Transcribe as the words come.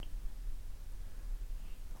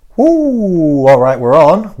Ooh, all right, we're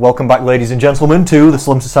on. Welcome back, ladies and gentlemen, to the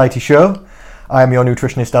Slim Society Show. I am your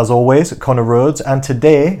nutritionist, as always, Connor Rhodes, and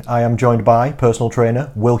today I am joined by personal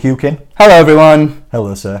trainer Will Hukin. Hello, everyone.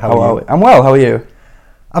 Hello, sir. How are you? I'm well. How are you?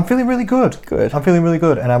 I'm feeling really good. Good. I'm feeling really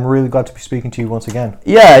good, and I'm really glad to be speaking to you once again.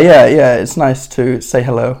 Yeah. It's nice to say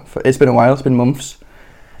hello. It's been a while. It's been months.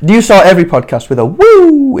 Do you start every podcast with a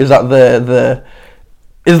woo? Is that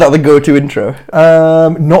the go-to intro?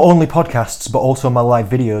 Not only podcasts, but also my live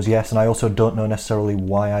videos, yes, and I also don't know necessarily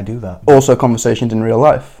why I do that. Also conversations in real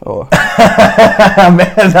life, or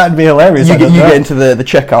That'd be hilarious. you get into the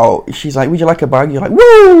checkout. She's like, "Would you like a bag?" You're like,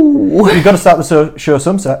 "Woo!" You've got to start the show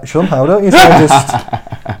somehow, don't you? So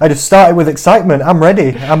I just started with excitement. I'm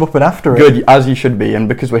ready. I'm up and after it. Good, as you should be. And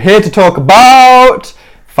because we're here to talk about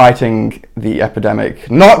fighting the epidemic,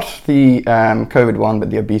 not the COVID one, but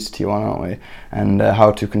the obesity one, aren't we? And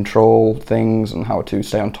how to control things and how to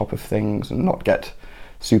stay on top of things and not get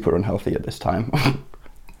super unhealthy at this time.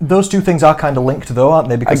 Those two things are kind of linked, though, aren't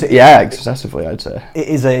they? Because excessively, I'd say. it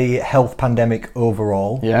is a health pandemic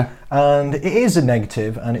overall. Yeah. And it is a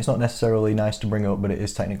negative, and it's not necessarily nice to bring up, but it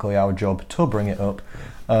is technically our job to bring it up.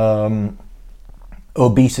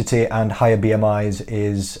 Obesity and higher BMIs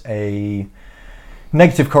is a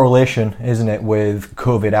negative correlation, isn't it, with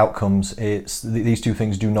COVID outcomes? These two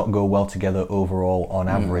things do not go well together overall on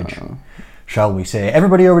average, shall we say.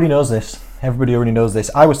 Everybody already knows this.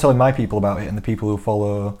 I was telling my people about it, and the people who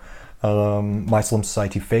follow my Slim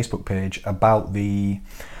Society Facebook page, about the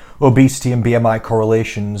obesity and BMI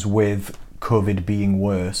correlations with COVID being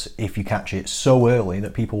worse if you catch it so early,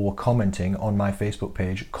 that people were commenting on my Facebook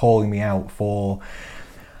page, calling me out for...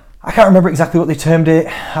 I can't remember exactly what they termed it.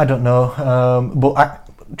 I don't know. But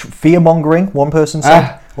fear-mongering, one person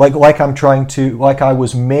said. Like I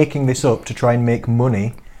was making this up to try and make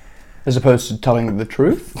money. As opposed to telling the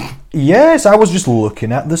truth? Yes, I was just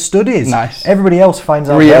looking at the studies. Nice. Everybody else finds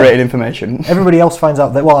out... Reiterated information. Everybody else finds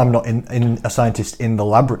out that, well, I'm not in a scientist in the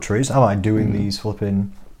laboratories, am I, doing these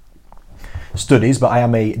flipping studies, but I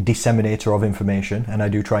am a disseminator of information, and I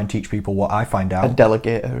do try and teach people what I find out. A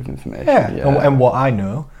delegator of information. Yeah. And what I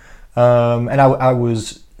know. And I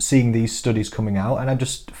was seeing these studies coming out, and I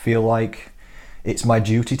just feel like it's my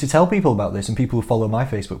duty to tell people about this. And people who follow my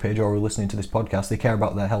Facebook page or are listening to this podcast, they care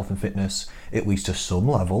about their health and fitness, at least to some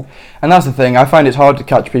level. And that's the thing. I find it's hard to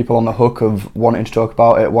catch people on the hook of wanting to talk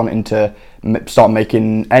about it, wanting to start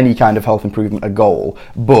making any kind of health improvement a goal.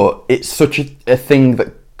 But it's such a thing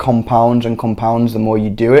that compounds the more you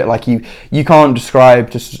do it. Like you can't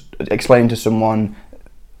explain to someone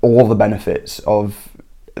all the benefits of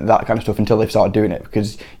that kind of stuff until they've started doing it,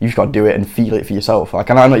 because you've just got to do it and feel it for yourself. Like,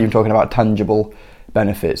 and I'm not even talking about tangible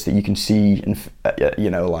benefits that you can see, and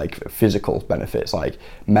like physical benefits, like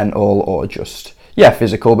mental or just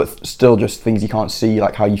physical, but still just things you can't see,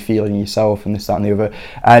 like how you feel in yourself and this, that, and the other.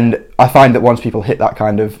 And I find that once people hit that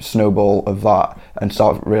kind of snowball of that and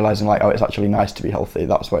start realizing, like, oh, it's actually nice to be healthy,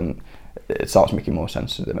 that's when it starts making more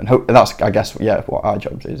sense to them. And that's, I guess, what our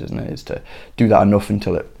job is, isn't it? Is to do that enough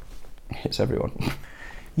until it hits everyone.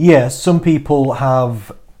 Yeah, some people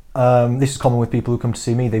have, this is common with people who come to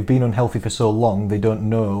see me, they've been unhealthy for so long, they don't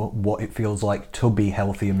know what it feels like to be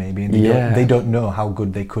healthier maybe, and they don't know how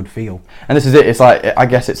good they could feel. And this is it, it's like, I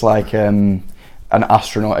guess it's like an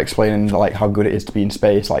astronaut explaining like how good it is to be in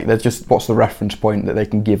space. Like, there's just, what's the reference point that they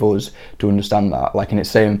can give us to understand that? Like, and it's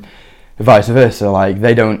same vice versa, like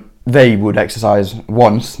they would exercise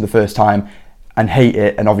once the first time and hate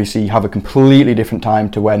it, and obviously have a completely different time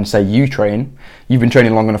to when, say, you train. You've been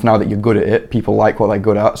training long enough now that you're good at it. People like what they're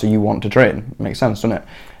good at, so you want to train. Makes sense, doesn't it?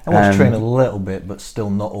 I want to train a little bit, but still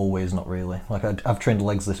not always, not really. Like, I've trained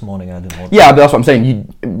legs this morning and I didn't want to. Yeah, but that's what I'm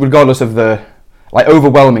saying. Regardless of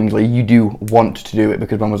overwhelmingly, you do want to do it,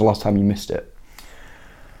 because when was the last time you missed it?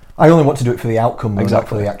 I only want to do it for the outcome, exactly. Not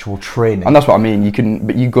for the actual training. And that's what I mean.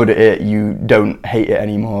 But you're good at it, you don't hate it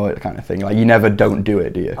anymore, kind of thing. Like, you never don't do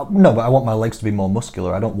it, do you? No, but I want my legs to be more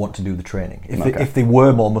muscular. I don't want to do the training. If they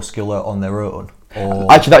were more muscular on their own.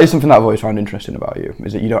 Actually, that is something that I've always found interesting about you,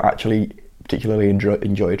 is that you don't actually particularly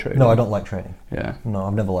enjoy training. No, I don't like training. Yeah. No,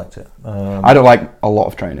 I've never liked it. I don't like a lot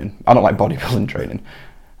of training. I don't like bodybuilding training.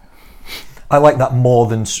 I like that more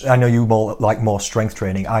than... I know you like more strength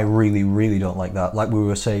training. I really, really don't like that. Like we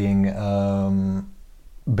were saying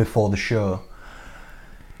before the show,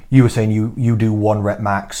 you were saying you do 1 rep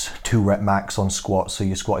max, 2 rep max on squats, so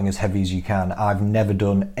you're squatting as heavy as you can. I've never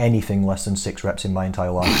done anything less than 6 reps in my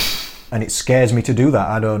entire life. And it scares me to do that.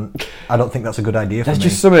 I don't think that's a good idea for me.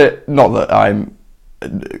 There's just something, not that I'm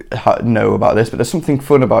know about this, but there's something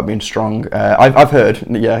fun about being strong. I've heard,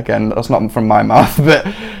 yeah, again, that's not from my mouth, but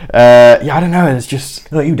yeah, I don't know. It's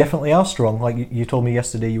just No, you definitely are strong. Like you told me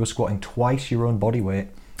yesterday, you were squatting twice your own body weight.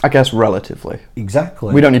 I guess relatively.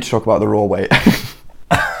 Exactly. We don't need to talk about the raw weight.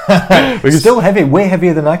 Still heavy, way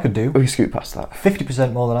heavier than I could do. We can scoot past that.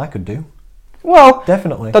 50% more than I could do. Well,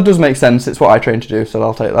 Definitely. that does make sense. It's what I train to do, so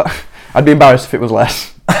I'll take that. I'd be embarrassed if it was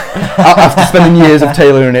less. After spending years of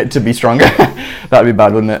tailoring it to be stronger. That'd be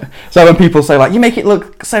bad, wouldn't it? So when people say, like, you make it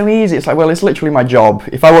look so easy, it's like, well, it's literally my job.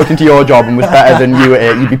 If I walked into your job and was better than you at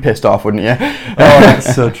it, you'd be pissed off, wouldn't you? Oh,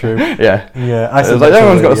 that's so true. Yeah. Yeah, I was like,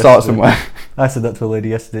 everyone's got to start somewhere. I said that to a lady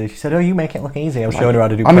yesterday. She said, "Oh, you make it look easy." I was showing her how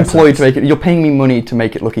to do. I'm press-ups. employed to make it. You're paying me money to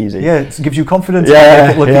make it look easy. Yeah, it gives you confidence.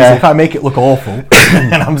 Yeah, If I make it look yeah. easy. If I make it look awful,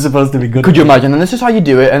 and I'm supposed to be good. Could you at it. imagine? And this is how you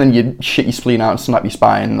do it, and then you shit your spleen out and snap your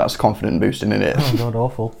spine. That's confident boosting, isn't it? Oh God,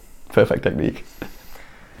 awful. Perfect technique.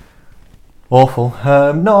 Awful.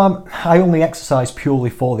 No, I only exercise purely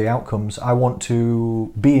for the outcomes. I want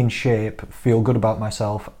to be in shape, feel good about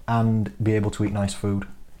myself, and be able to eat nice food.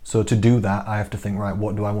 So to do that, I have to think, right,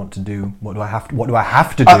 what do I want to do? What do I have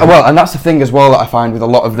to do? Well, and that's the thing as well that I find with a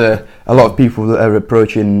lot of people that are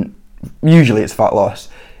approaching, usually it's fat loss,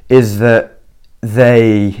 is that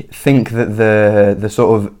they think that the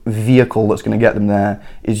sort of vehicle that's going to get them there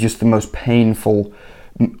is just the most painful,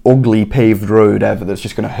 ugly paved road ever that's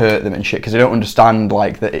just going to hurt them and shit, because they don't understand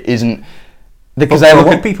like that it isn't. Because For a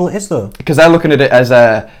lot of people, it is though. Because they're looking at it as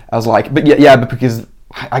like, but yeah, but because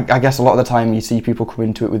I guess a lot of the time you see people come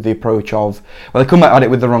into it with the approach of, well, they come at it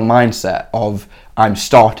with the wrong mindset of, I'm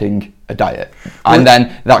starting a diet, and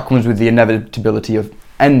then that comes with the inevitability of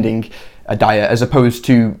ending a diet, as opposed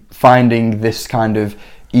to finding this kind of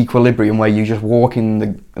equilibrium where you just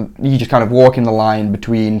kind of walk in the line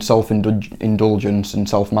between self-indulgence and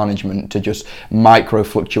self-management to just micro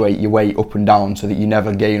fluctuate your weight up and down so that you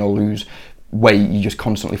never gain or lose weight. You just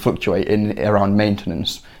constantly fluctate in around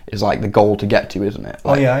maintenance is like the goal to get to, isn't it?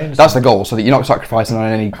 Like, I understand. that's the goal, so that you're not sacrificing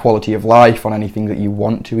on any quality of life, on anything that you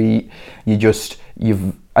want to eat.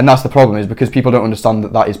 And that's the problem, is because people don't understand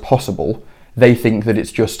that is possible. They think that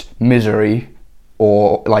it's just misery,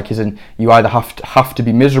 or like, as in, you either have to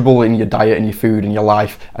be miserable in your diet and your food and your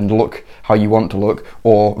life and look how you want to look,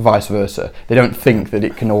 or vice versa. They don't think that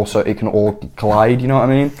it can all collide. You know what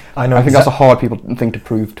I mean? I know. I think that's a hard thing to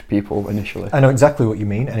prove to people initially. I know exactly what you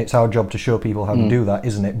mean, and it's our job to show people how to do that,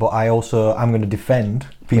 isn't it? But I'm going to defend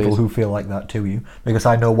people Please. who feel like that to you, because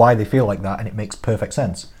I know why they feel like that, and it makes perfect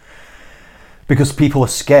sense. Because people are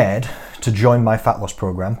scared to join my fat loss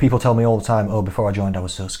program. People tell me all the time, "Oh, before I joined, I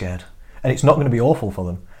was so scared." And it's not going to be awful for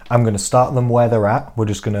them. I'm going to start them where they're at. We're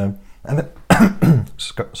just going to...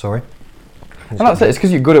 Sorry. And that's it. It's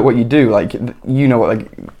because you're good at what you do. Like, you know what,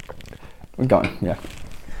 like... Go on, yeah.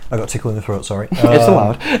 I got a tickle in the throat, sorry. It's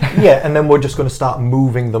allowed. Yeah, and then we're just going to start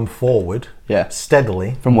moving them forward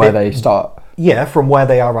steadily. From where they start. Yeah, from where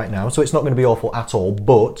they are right now. So it's not going to be awful at all,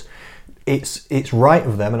 but it's right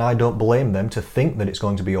of them, and I don't blame them to think that it's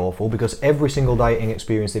going to be awful, because every single dieting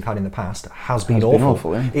experience they've had in the past has been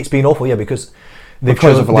awful. Yeah. It's been awful, yeah, because they've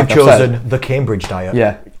I've chosen the Cambridge diet.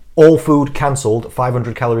 Yeah. All food cancelled,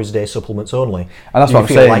 500 calories a day, supplements only. And that's You what I'm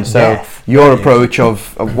feel saying. like So death. your approach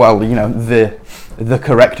of well, you know, the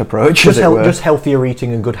correct approach, as it were. Just healthier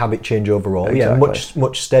eating and good habit change overall. Yeah, Exactly.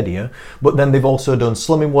 much steadier. But then they've also done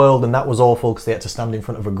Slimming World, and that was awful because they had to stand in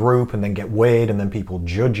front of a group and then get weighed, and then people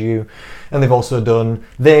judge you. And they've also done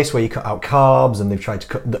this, where you cut out carbs, and they've tried to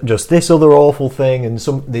cut just this other awful thing. And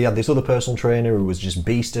they had this other personal trainer who was just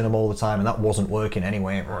beasting them all the time, and that wasn't working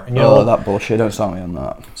anyway. And, you know, that bullshit. Don't start me on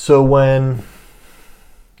that. So when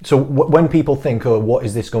people think, oh, what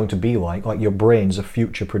is this going to be like your brain's a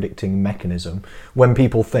future predicting mechanism. When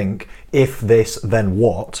people think, if this, then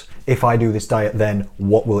what? If I do this diet, then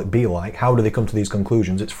what will it be like? How do they come to these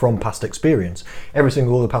conclusions? It's from past experience. Every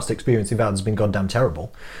single other past experience they've had has been goddamn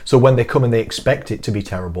terrible. So when they come and they expect it to be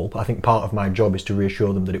terrible, I think part of my job is to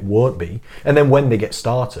reassure them that it won't be. And then when they get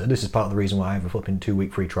started, this is part of the reason why I have a flipping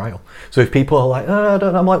 2-week free trial. So if people are like, oh, I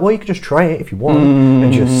don't know, I'm like, well, you can just try it if you want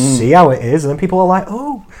and just see how it is. And then people are like,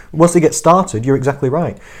 oh, once they get started, you're exactly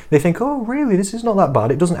right. They think, oh, really, this is not that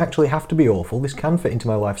bad. It doesn't actually have to be awful. This can fit into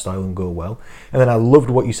my lifestyle and go well. And then I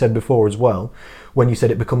loved what you said before as well, when you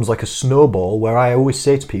said it becomes like a snowball, where I always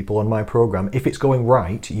say to people on my program, if it's going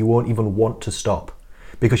right, you won't even want to stop.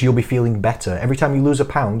 because you'll be feeling better. Every time you lose a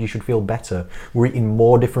pound, you should feel better. We're eating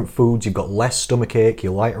more different foods. You've got less stomach ache.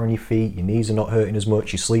 You're lighter on your feet. Your knees are not hurting as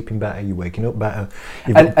much. You're sleeping better. You're waking up better.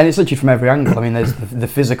 And it's literally from every angle. I mean, there's the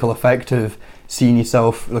physical effect of seeing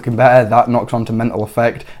yourself looking better. That knocks onto mental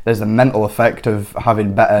effect. There's the mental effect of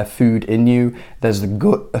having better food in you. There's the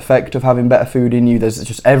gut effect of having better food in you. There's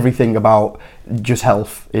just everything about just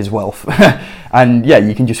health is wealth. And yeah,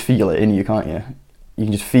 you can just feel it in you, can't you? You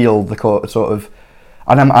can just feel the sort of,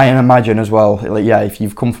 and I imagine as well, like, yeah, if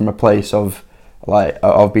you've come from a place of like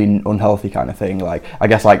of being unhealthy kind of thing, like I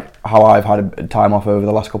guess like how I've had a time off over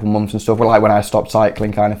the last couple of months and stuff, where like when I stopped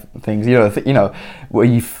cycling kind of things, you know, where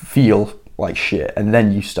you feel like shit and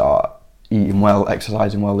then you start eating well,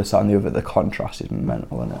 exercising well, this, that and the other. The contrast is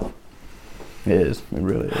mental, isn't it? It is, it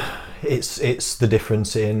really is. It's the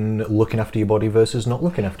difference in looking after your body versus not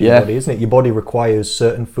looking after your body, isn't it? Your body requires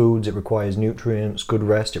certain foods, it requires nutrients, good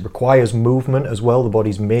rest, it requires movement as well. The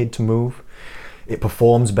body's made to move. It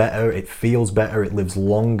performs better, it feels better, it lives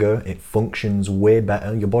longer, it functions way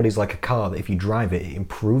better. Your body's like a car that if you drive it, it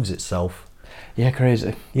improves itself. Yeah,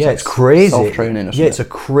 crazy. Yeah, it's crazy. Self-training, yeah, it's a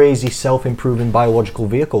crazy self-improving biological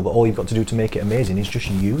vehicle that all you've got to do to make it amazing is just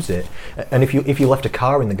use it. And if you left a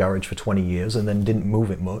car in the garage for 20 years and then didn't move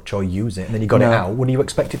it much or use it and then you got it out, would you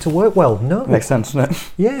expect it to work well? No. Makes sense, doesn't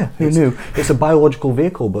it? Yeah. Who knew? It's a biological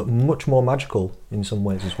vehicle, but much more magical in some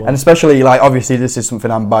ways as well. And especially, like, obviously this is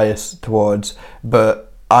something I'm biased towards,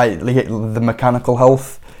 but the mechanical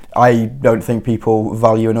health, I don't think people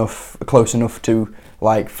value enough, close enough to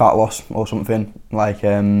like fat loss or something, like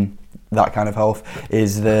that kind of health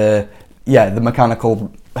is the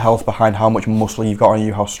mechanical health behind how much muscle you've got on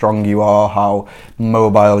you, how strong you are, how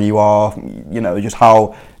mobile you are, you know, just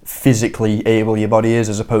how physically able your body is,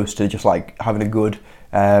 as opposed to just like having a good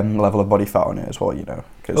level of body fat on it as well, you know.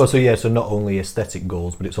 So not only aesthetic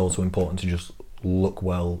goals, but it's also important to just look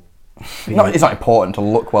well. It's not important to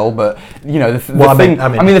look well, but you know,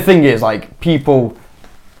 the thing is, like,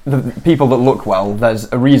 the people that look well,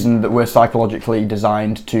 there's a reason that we're psychologically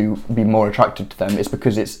designed to be more attracted to them. It's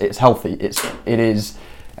because it's healthy. It is,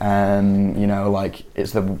 you know, like,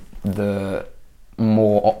 it's the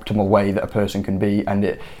more optimal way that a person can be, and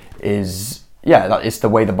it is, that it's the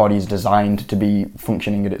way the body's designed to be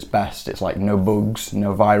functioning at its best. It's like no bugs,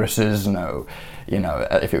 no viruses, no, you know,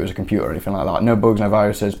 if it was a computer or anything like that, no bugs, no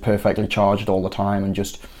viruses, perfectly charged all the time, and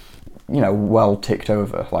just, you know, well ticked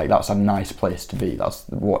over. Like, that's a nice place to be. That's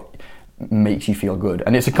what makes you feel good.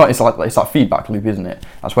 And it's that feedback loop, isn't it?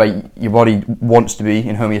 That's where your body wants to be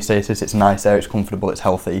in homeostasis. It's nice there, it's comfortable, it's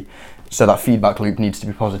healthy. So that feedback loop needs to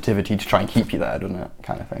be positivity to try and keep you there, doesn't it?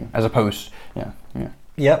 Kind of thing. As opposed,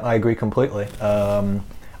 Yeah, I agree completely.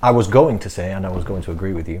 I was going to say, and I was going to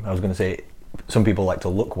agree with you, I was going to say some people like to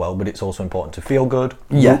look well, but it's also important to feel good,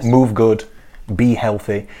 move good, be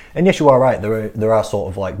healthy. And yes, you are right, there are sort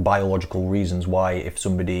of like biological reasons why if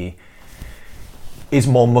somebody is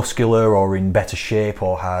more muscular or in better shape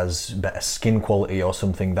or has better skin quality or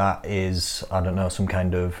something, that is, I don't know, some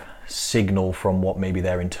kind of signal from what maybe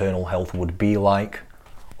their internal health would be like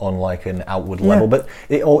on like an outward level. But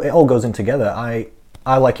it all goes in together.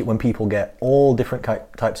 I like it when people get all different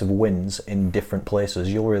types of wins in different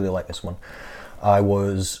places. You'll really like this one. I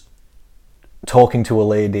was talking to a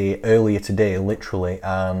lady earlier today, literally,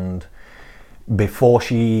 and before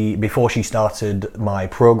she started my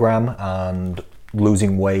program and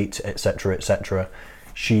losing weight, etc.,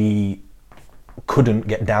 she couldn't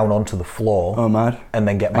get down onto the floor. Oh, mad. And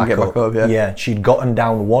then get back up. Yeah, she'd gotten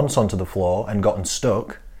down once onto the floor and gotten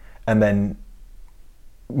stuck, and then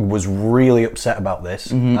was really upset about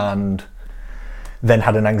this, and then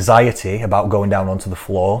had an anxiety about going down onto the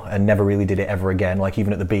floor and never really did it ever again. Like,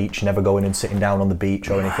 even at the beach, never going and sitting down on the beach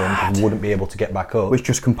or anything, because wouldn't be able to get back up. Which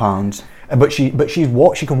just compounds. But she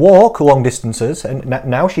can walk long distances, and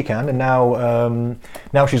now she can, and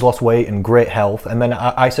now she's lost weight and great health. And then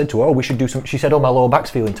I said to her, "Oh, we should do some." She said, "Oh, my lower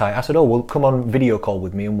back's feeling tight." I said, "Oh, well, come on video call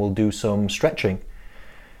with me and we'll do some stretching."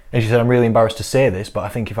 And she said, "I'm really embarrassed to say this, but I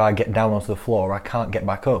think if I get down onto the floor, I can't get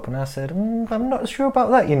back up." And I said, "I'm not sure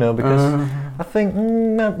about that, you know, because I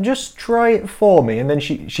think, just try it for me." And then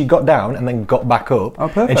she got down and then got back up. Oh,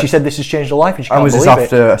 perfect. And she said this has changed her life, and she can't was believe this it.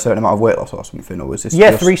 after a certain amount of weight loss or something, or was this?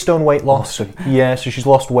 Yeah, 3 stone weight loss. Yeah, so she's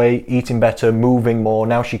lost weight, eating better, moving more.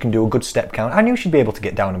 Now she can do a good step count. I knew she'd be able to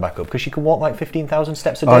get down and back up because she can walk like 15,000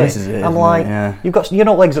 steps a day. Oh, this is it. I'm like, your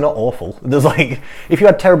legs are not awful. There's like, if you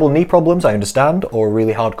had terrible knee problems, I understand, or a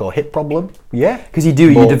really hardcore hip problem. Yeah, because you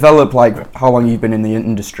develop, like, how long you've been in the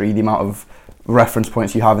industry, the amount of reference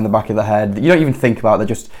points you have in the back of the head. You don't even think about, they're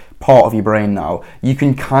just part of your brain now. You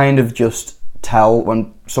can kind of just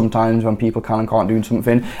tell sometimes when people can and can't do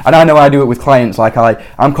something. And I know I do it with clients. Like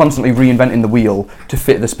I'm constantly reinventing the wheel to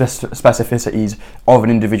fit the specificities of an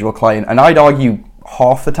individual client. And I'd argue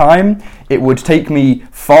half the time it would take me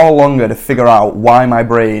far longer to figure out why my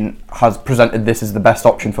brain has presented this as the best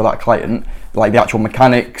option for that client, like the actual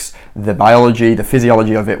mechanics, the biology, the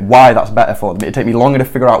physiology of it, why that's better for them. It'd take me longer to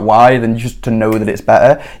figure out why than just to know that it's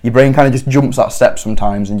better. Your brain kind of just jumps that step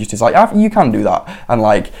sometimes and just is like, you can do that.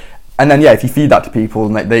 And then if you feed that to people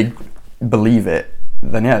and they believe it,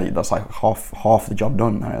 then that's like half the job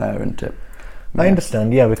done right there, isn't it? I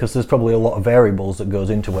understand, yeah, because there's probably a lot of variables that goes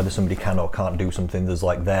into whether somebody can or can't do something. There's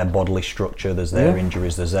like their bodily structure, there's their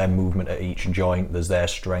injuries, there's their movement at each joint, there's their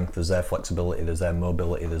strength, there's their flexibility, there's their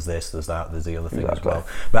mobility, there's this, there's that, there's the other thing as well.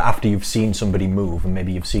 But after you've seen somebody move, and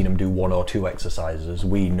maybe you've seen them do 1 or 2 exercises,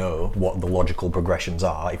 we know what the logical progressions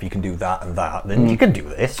are. If you can do that and that, then you can do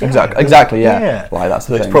this. Exactly, yeah. Like, that's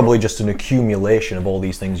the so thing. It's probably just an accumulation of all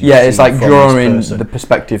these things. It's like drawing the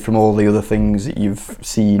perspective from all the other things that you've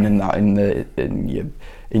seen and that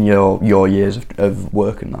in your years of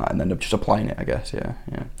work and that, and then just applying it, I guess. Yeah.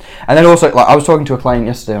 And then also, like, I was talking to a client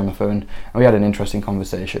yesterday on the phone, and we had an interesting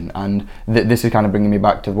conversation. And this is kind of bringing me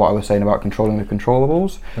back to what I was saying about controlling the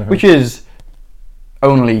controllables, which is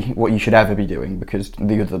only what you should ever be doing, because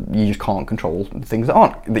you just can't control things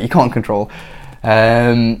that you can't control.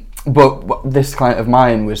 But this client of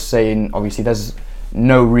mine was saying, obviously, there's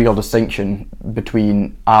no real distinction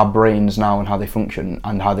between our brains now and how they function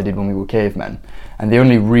and how they did when we were cavemen. And the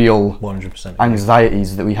only real 100%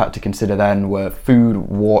 anxieties that we had to consider then were food,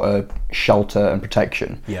 water, shelter, and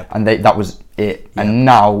protection. And that was it. And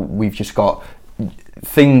now we've just got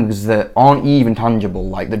things that aren't even tangible,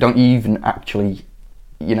 like that don't even actually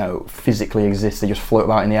physically exist. They just float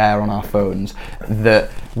about in the air on our phones, that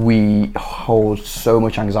we hold so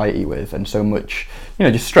much anxiety with and so much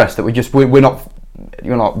just stress that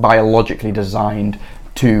you're not biologically designed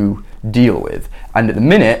to deal with. And at the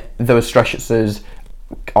minute, those stresses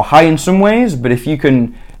are high in some ways, but if you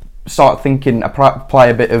can start thinking, apply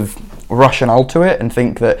a bit of rationale to it and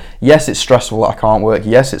think that, yes, it's stressful that I can't work,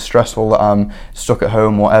 yes, it's stressful that I'm stuck at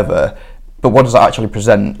home, whatever, but what does that actually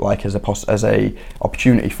present, like, as a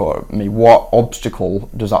opportunity for me? What obstacle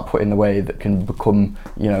does that put in the way that can become,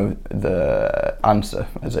 the answer,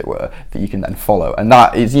 as it were, that you can then follow? And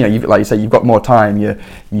that is, like you say, you've got more time.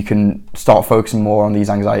 You can start focusing more on these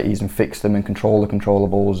anxieties and fix them and control the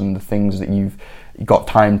controllables and the things that you've got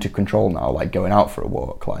time to control now, like going out for a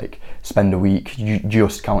walk, like spend a week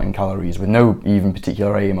just counting calories with no even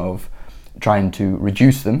particular aim of trying to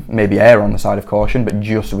reduce them, maybe err on the side of caution, but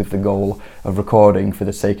just with the goal of recording for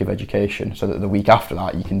the sake of education, so that the week after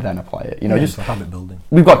that you can then apply it. Just for habit building.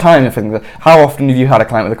 We've got time to think that. How often have you had a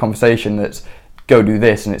client with a conversation that's go do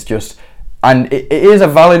this, and it's just, and it is a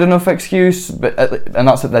valid enough excuse, and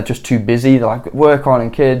that's that they're just too busy. They're like, work on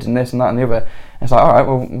and kids and this and that and the other. And it's like, all right,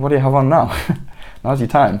 well, what do you have on now? Now's your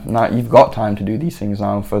time. Now you've got time to do these things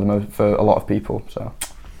now for a lot of people. So.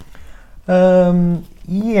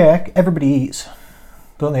 Everybody eats.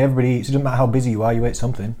 Don't they? Everybody eats. It doesn't matter how busy you are, you eat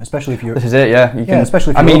something. Especially if you're. This is it, yeah.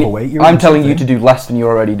 Especially if you're overweight. I'm telling you to do less than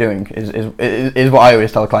you're already doing. Is what I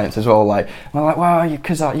always tell clients as well. Like, I'm like, well,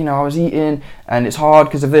 because I was eating and it's hard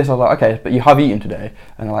because of this. I was like, okay, but you have eaten today,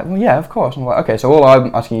 and they're like, well, yeah, of course. And I'm like, okay, so all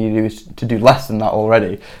I'm asking you to do is to do less than that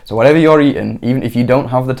already. So whatever you're eating, even if you don't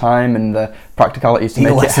have the time and the practicalities to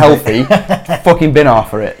make it healthy, fucking bin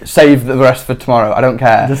off for it. Save the rest for tomorrow. I don't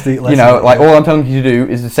care. Just eat less. All I'm telling you to do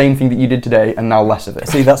is the same thing that you did today, and now less of it.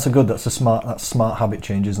 See, that's a smart habit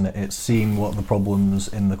change, isn't it? It's seeing what the problems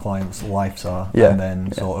in the client's lives are, and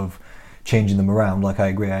then sort of changing them around. Like, I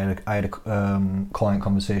agree. I had a client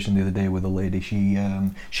conversation the other day with a lady. She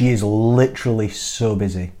is literally so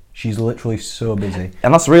busy. She's literally so busy.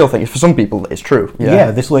 And that's the real thing. For some people, it's true.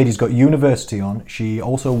 Yeah, this lady's got university on. She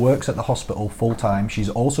also works at the hospital full time. She's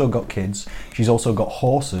also got kids. She's also got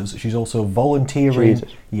horses. She's also volunteering. Jesus.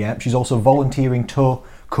 Yeah, she's also volunteering to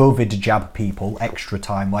COVID jab people extra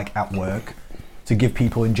time, like at work, to give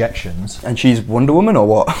people injections. And she's Wonder Woman, or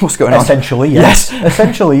what? What's going on? Essentially, yes.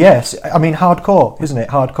 Essentially, yes. I mean, hardcore, isn't it?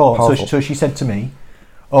 Hardcore. So she said to me,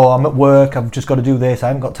 oh, I'm at work, I've just got to do this, I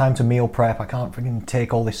haven't got time to meal prep, I can't freaking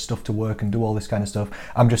take all this stuff to work and do all this kind of stuff.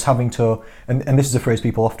 I'm just having to, and this is a phrase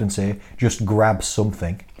people often say, just grab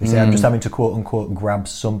something. They say, I'm just having to quote unquote grab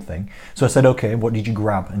something. So I said, okay, what did you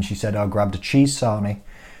grab? And she said, I grabbed a cheese sarnie,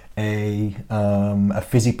 a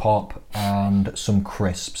fizzy pop, and some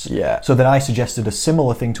crisps. Yeah. So then I suggested a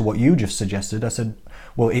similar thing to what you just suggested. I said,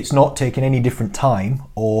 well, it's not taking any different time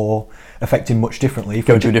or affecting much differently.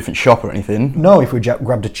 Go to a different shop or anything. No, if we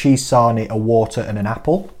grabbed a cheese sarnie, a water and an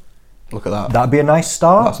apple, Look at that. That'd be a nice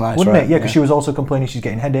start. That's nice, wouldn't right? it? Yeah, because she was also complaining she's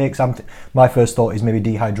getting headaches. My first thought is maybe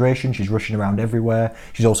dehydration. She's rushing around everywhere.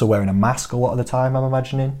 She's also wearing a mask a lot of the time, I'm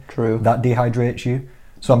imagining. True. That dehydrates you.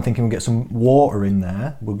 So I'm thinking we'll get some water in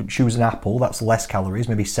there. We'll choose an apple. That's less calories,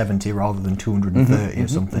 maybe 70 rather than 230 or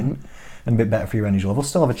something. And a bit better for your energy level.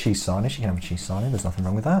 Still have a cheese sarnie. You can have a cheese sarnie. There's nothing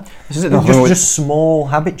wrong with that. Just small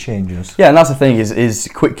habit changes. Yeah, and that's the thing is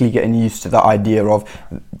quickly getting used to that idea of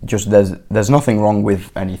just there's nothing wrong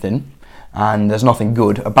with anything, and there's nothing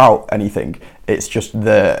good about anything. It's just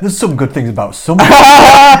there's some good things about something.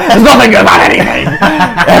 There's nothing good about anything.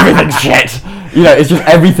 Everything's shit. You know, it's just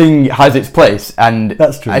everything has its place, and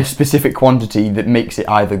that's true. A specific quantity that makes it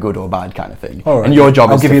either good or bad, kind of thing. All right. And your job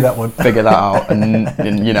I'll is give to you that one. figure that out,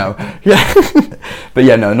 and you know, yeah. But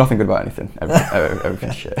yeah, no, nothing good about anything.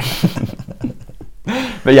 Everything's shit.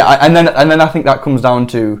 But yeah, and then I think that comes down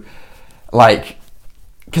to like,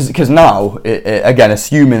 because now again,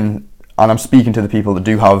 assuming. And I'm speaking to the people that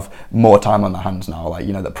do have more time on their hands now, like,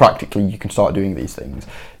 you know, that practically you can start doing these things.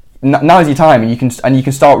 Now is your time, and you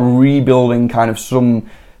can start rebuilding kind of some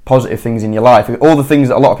positive things in your life. All the things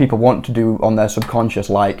that a lot of people want to do on their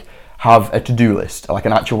subconscious, like have a to-do list, like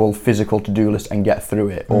an actual physical to-do list, and get through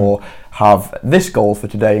it, or have this goal for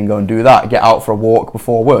today and go and do that. Get out for a walk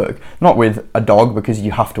before work, not with a dog because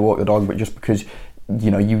you have to walk the dog, but just because you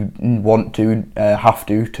know you want to have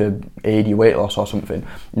to aid your weight loss or something.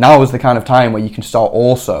 Now is the kind of time where you can start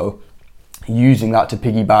also using that to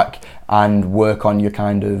piggyback and work on your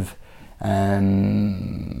kind of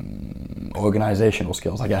organizational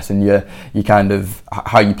skills, I guess, and your kind of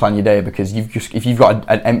how you plan your day, because if you've got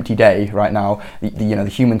an empty day right now, the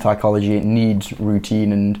human psychology needs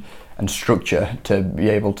routine and structure to be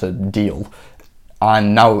able to deal.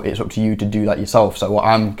 And now it's up to you to do that yourself. So what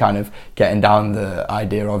I'm kind of getting down the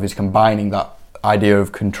idea of is combining that idea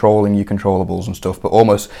of controlling your controllables and stuff, but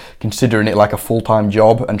almost considering it like a full-time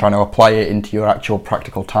job and trying to apply it into your actual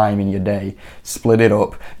practical time in your day. Split it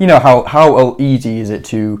up. You know, how easy is it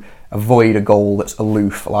to avoid a goal that's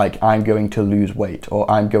aloof, like I'm going to lose weight or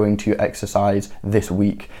I'm going to exercise this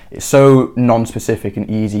week. It's so non-specific and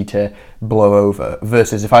easy to blow over,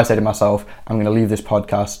 versus if I say to myself, I'm going to leave this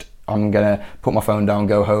podcast, I'm going to put my phone down,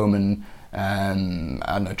 go home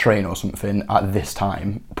and train or something at this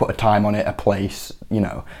time, put a time on it, a place, you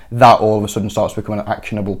know, that all of a sudden starts becoming an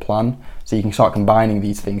actionable plan. So you can start combining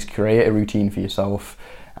these things, create a routine for yourself,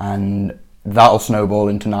 and that'll snowball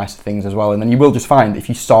into nicer things as well. And then you will just find if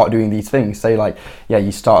you start doing these things, say like, yeah,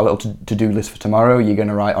 you start a little to-do list for tomorrow, you're going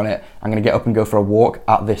to write on it, I'm going to get up and go for a walk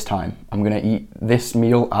at this time. I'm going to eat this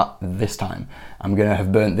meal at this time. I'm going to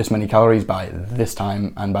have burnt this many calories by this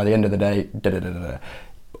time. And by the end of the day,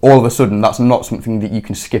 all of a sudden, that's not something that you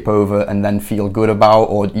can skip over and then feel good about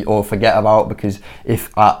or forget about, because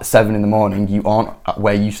if at 7 a.m. you aren't at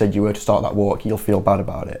where you said you were to start that walk, you'll feel bad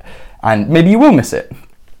about it. And maybe you will miss it,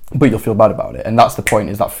 but you'll feel bad about it. And that's the point,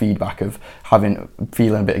 is that feedback of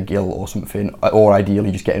feeling a bit of guilt or something, or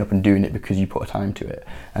ideally just getting up and doing it because you put a time to it,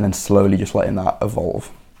 and then slowly just letting that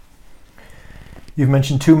evolve. You've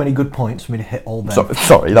mentioned too many good points for me to hit all them.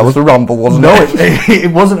 Sorry, that was a ramble, wasn't it? No,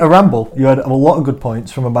 it wasn't a ramble. You had a lot of good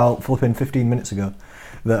points from about flipping 15 minutes ago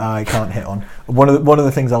that I can't hit on. One of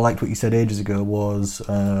the things I liked what you said ages ago was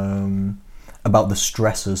about the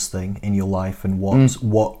stressors thing in your life and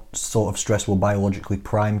what sort of stress we're biologically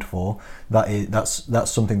primed for.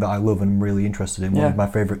 That's something that I love and I'm really interested in. One of my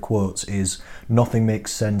favourite quotes is, "Nothing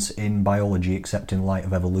makes sense in biology except in light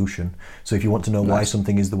of evolution." So if you want to know why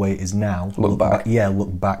something is the way it is now, look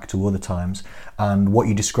back to other times. And what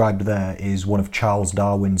you described there is one of Charles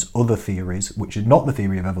Darwin's other theories, which is not the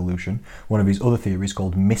theory of evolution, one of his other theories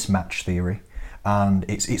called mismatch theory. And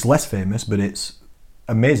it's less famous, but it's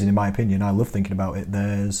amazing in my opinion. I love thinking about it.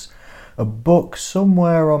 There's a book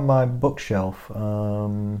somewhere on my bookshelf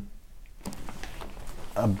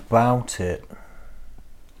about it.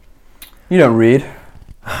 You don't read?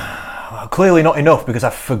 Clearly not enough, because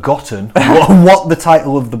I've forgotten what the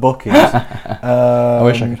title of the book is. I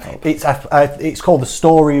wish I could help. It's called The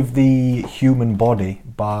Story of the Human Body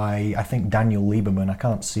by, I think, Daniel Lieberman. I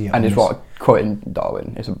can't see it. And it's quoting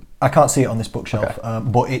Darwin. I can't see it on this bookshelf, okay.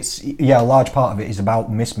 But a large part of it is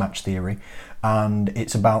about mismatch theory, and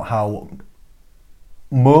it's about how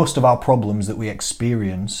most of our problems that we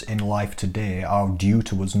experience in life today are due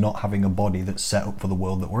to us not having a body that's set up for the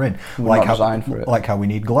world that we're in. We're not designed for it. Like how we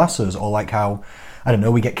need glasses, or like how, I don't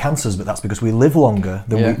know, we get cancers, but that's because we live longer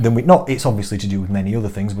than we. Not, it's obviously to do with many other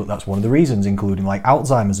things, but that's one of the reasons, including like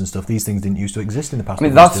Alzheimer's and stuff. These things didn't used to exist in the past. I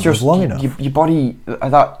mean, that's just long enough. Your body.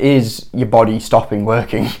 That is your body stopping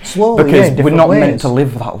working slowly, because we're not ways. Meant to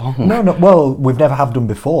live that long. No. Well, we've never have done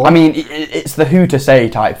before. I mean, it's the who to say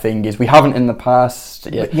type thing. Is we haven't in the past.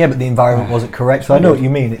 But the environment wasn't correct. So I know what you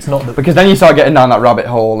mean. It's not that, because then you start getting down that rabbit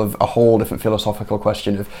hole of a whole different philosophical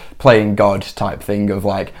question of playing God type thing of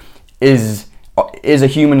like, is a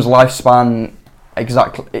human's lifespan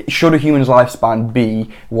exactly? Should a human's lifespan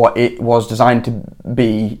be what it was designed to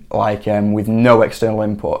be, like with no external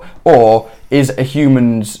input, or is a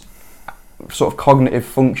human's sort of cognitive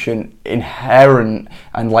function inherent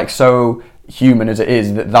and like so human as it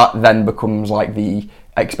is that then becomes like the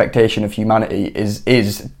expectation of humanity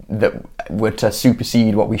is that we're to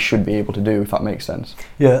supersede what we should be able to do, if that makes sense.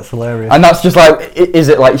 Yeah, that's hilarious. And that's just like, is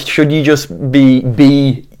it like, should you just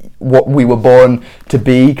be what we were born to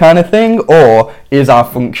be kind of thing, or is our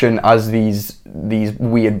function as these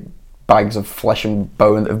weird bags of flesh and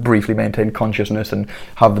bone that have briefly maintained consciousness and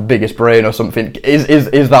have the biggest brain or something,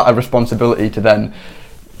 is that a responsibility to then,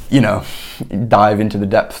 dive into the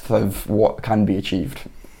depth of what can be achieved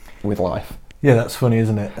with life? Yeah, that's funny,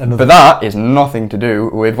 isn't it? But that is nothing to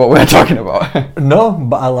do with what we're talking about. No,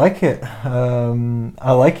 but I like it.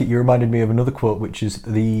 I like it. You reminded me of another quote, which is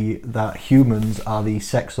that humans are the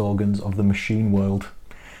sex organs of the machine world.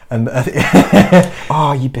 And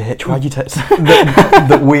oh, you bitch! Why'd you text?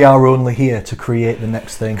 that we are only here to create the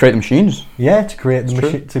next thing. Create the machines. Yeah, to create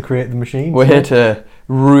the machine. We're here to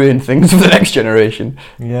ruin things for the next generation.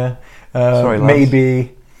 Yeah. Sorry, lads.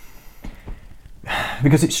 Maybe.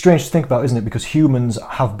 Because it's strange to think about, isn't it? Because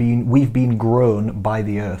we've been grown by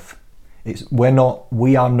the earth. We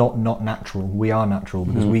are not natural. We are natural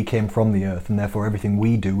because we came from the earth, and therefore everything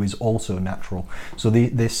we do is also natural. So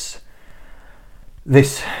this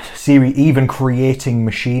series, even creating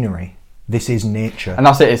machinery, this is nature. And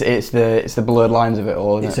that's it. It's the blurred lines of it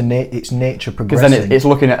all. Isn't It's nature progressing. Because then it's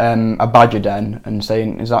looking at a badger den and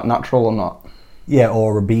saying, is that natural or not? Yeah,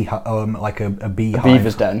 or a beehive, like a beehive. A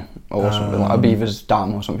beaver's den, or something like a beaver's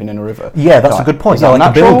dam, or something in a river. Yeah, that's a good point. Is that like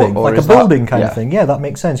natural, a building kind of thing. Yeah, that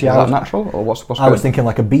makes sense. Yeah, is that natural, or what's I was thinking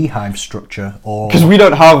like a beehive structure, or because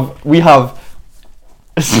we have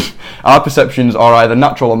our perceptions are either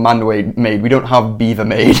natural or man-made. We don't have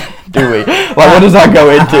beaver-made, do we? Like, what does that go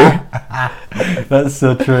into? That's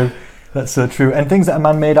so true. That's so true. And things that are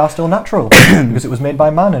man-made are still natural because it was made by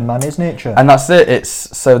man, and man is nature. And that's it.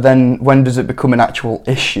 So then when does it become an actual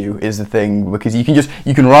issue is the thing, because you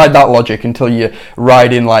can ride that logic until you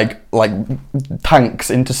ride in like tanks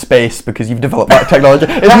into space because you've developed that technology.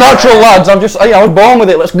 It's natural, lads. I was born with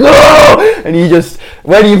it. Let's go. And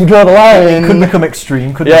where do you draw the line? It could become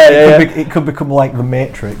extreme. It could become like the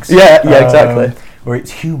Matrix. Yeah, exactly. Where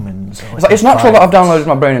it's humans. It's natural that I've downloaded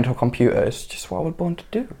my brain into a computer. It's just what I was born to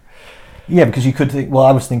do. Yeah, because you could think. Well,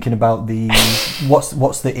 I was thinking about the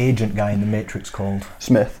what's the agent guy in the Matrix called?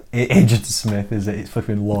 Smith. Agent Smith, is it? It's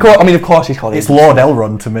flipping Lord. Of course he's called. It's Lord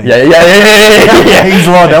Elrond to me. Yeah. He's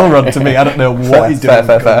Lord Elrond to me. I don't know what he's doing.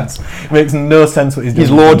 Fair. It makes no sense what he's doing.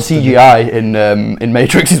 He's Lord CGI in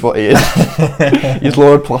Matrix, is what he is. He's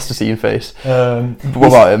Lord Plasticine face. What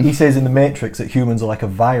about him? He says in the Matrix that humans are like a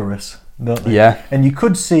virus, don't they? Yeah. And you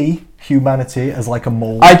could see humanity as like a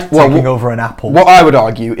mold taking over an apple. What I would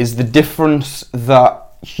argue is the difference in the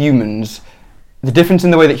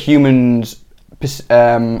way that humans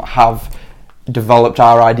have developed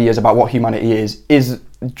our ideas about what humanity is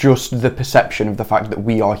just the perception of the fact that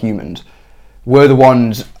we are humans. We're the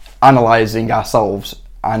ones analysing ourselves,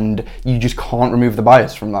 and you just can't remove the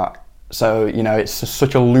bias from that. So, it's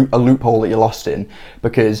such a loophole that you're lost in,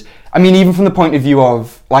 because, I mean, even from the point of view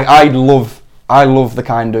of, like, I love the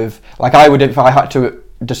kind of, like, I would, if I had to,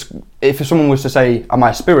 if someone was to say, am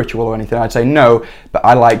I spiritual or anything, I'd say no, but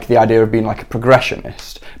I like the idea of being like a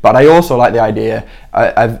progressionist. But I also like the idea,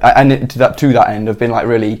 and to that end, of being like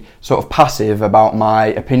really sort of passive about my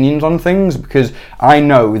opinions on things, because I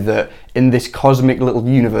know that in this cosmic little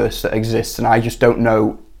universe that exists, and I just don't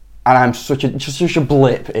know, and I'm such a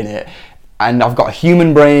blip in it, and I've got a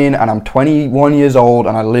human brain, and I'm 21 years old,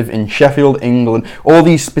 and I live in Sheffield, England. All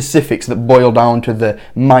these specifics that boil down to the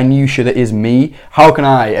minutiae that is me. How can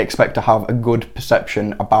I expect to have a good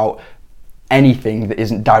perception about anything that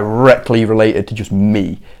isn't directly related to just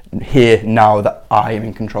me here now that I am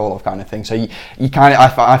in control of, kind of thing? So you kind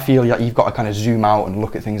of, I feel like you've got to kind of zoom out and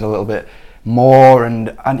look at things a little bit more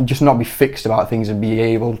and just not be fixed about things and be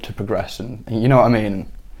able to progress, and you know what I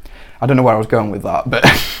mean? I don't know where I was going with that, but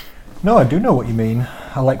No, I do know what you mean.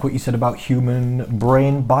 I like what you said about human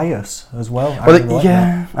brain bias as well. I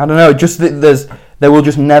don't know. Just there will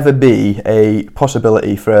just never be a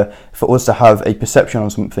possibility for us to have a perception on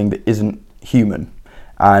something that isn't human,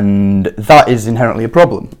 and that is inherently a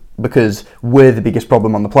problem because we're the biggest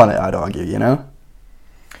problem on the planet. I'd argue, you know.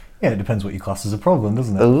 Yeah, it depends what you class as a problem,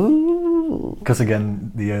 doesn't it? Ooh. Because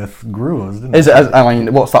again, the Earth grew us, didn't it? Is it? I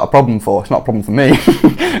mean, what's that a problem for? It's not a problem for me.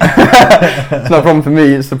 It's not a problem for me.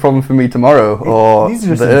 It's a problem for me tomorrow, or these are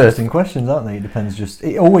just the Earth. interesting questions, aren't they?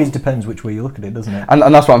 It always depends which way you look at it, doesn't it? And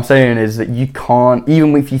that's what I'm saying is that you can't,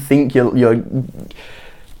 even if you think you're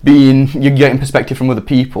getting perspective from other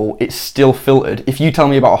people, it's still filtered. If you tell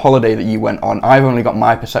me about a holiday that you went on, I've only got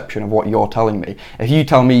my perception of what you're telling me. If you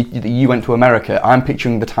tell me that you went to America, I'm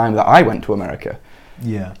picturing the time that I went to America.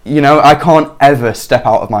 Yeah. You know, I can't ever step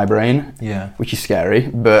out of my brain. Yeah. Which is scary,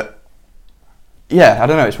 but yeah, I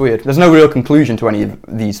don't know, it's weird. There's no real conclusion to any of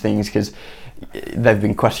these things because there've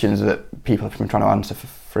been questions that people have been trying to answer for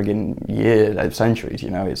friggin' years, centuries, you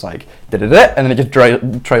know. It's like, and then it just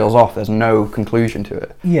trails off. There's no conclusion to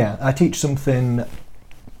it. Yeah, I teach something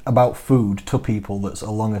about food to people that's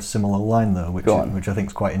along a similar line though, which I think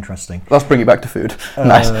is quite interesting. Let's bring it back to food.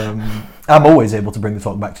 Nice. I'm always able to bring the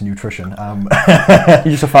talk back to nutrition. You're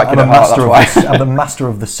just a fat kid at heart, that's why. I'm the master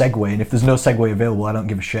of the segue, and if there's no segue available, I don't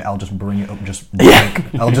give a shit. I'll just bring it up.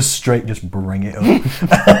 I'll just bring it up.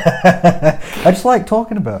 I just like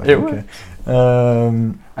talking about it. Okay.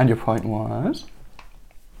 And your point was?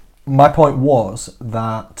 My point was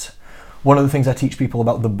that one of the things I teach people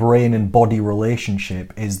about the brain and body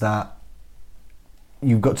relationship is that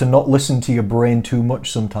you've got to not listen to your brain too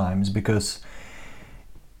much sometimes because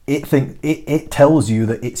it tells you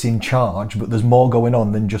that it's in charge, but there's more going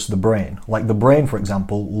on than just the brain. Like the brain, for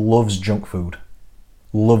example, loves junk food.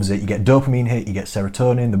 Loves it. You get dopamine hit, you get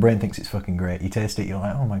serotonin, the brain thinks it's fucking great. You taste it, you're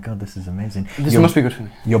like, oh my god, this is amazing. This must be good for me.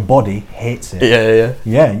 Your body hates it.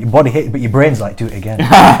 Yeah, your body hates it, but your brain's like, do it again.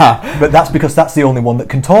 But that's because that's the only one that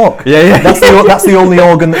can talk. Yeah. That's the only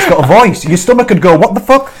organ that's got a voice. Your stomach could go, what the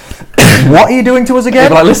fuck? What are you doing to us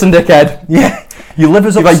again? You're like, listen, dickhead. Yeah. Your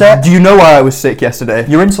liver's upset. Like, do you know why I was sick yesterday?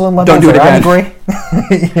 Your insulin levels Don't do it are again.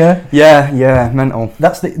 angry. Yeah, mental.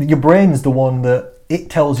 Your brain's the one that it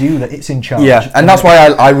tells you that it's in charge. Yeah, and that's why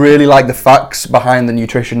I really like the facts behind the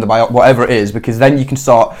nutrition, whatever it is, because then you can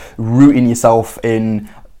start rooting yourself in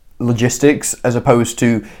logistics as opposed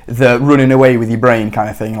to the running away with your brain kind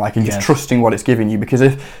of thing, like, and just trusting what it's giving you. Because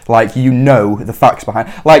if, like, you know the facts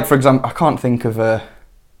behind, like, for example, I can't think of but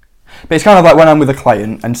it's kind of like when I'm with a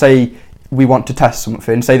client and say we want to test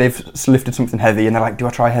something, say they've lifted something heavy and they're like, do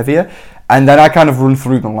I try heavier? And then I kind of run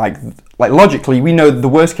through them like logically, we know the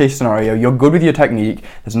worst case scenario, you're good with your technique,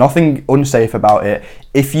 there's nothing unsafe about it.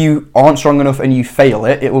 If you aren't strong enough and you fail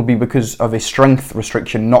it, it will be because of a strength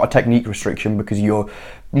restriction, not a technique restriction, because you're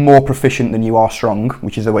more proficient than you are strong,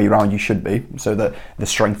 which is the way around you should be, so that the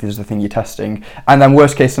strength is the thing you're testing. And then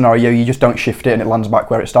worst case scenario, you just don't shift it and it lands back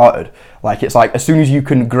where it started. Like, it's like, as soon as you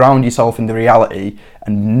can ground yourself in the reality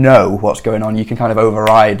and know what's going on, you can kind of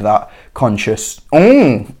override that conscious,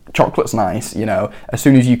 chocolate's nice, you know, as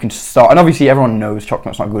soon as you can start. And obviously everyone knows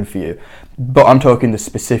chocolate's not good for you, but I'm talking the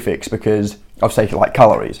specifics because of, say, like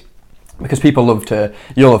calories. Because people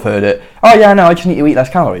you'll have heard it, oh yeah, no, I just need to eat less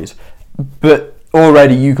calories. But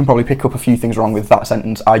already you can probably pick up a few things wrong with that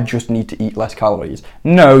sentence, I just need to eat less calories.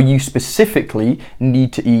 No, you specifically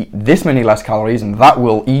need to eat this many less calories and that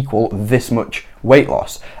will equal this much weight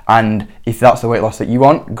loss. And if that's the weight loss that you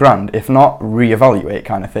want, grand. If not, reevaluate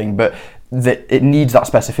kind of thing. But it needs that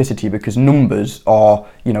specificity because numbers are,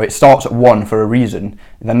 you know, it starts at 1 for a reason.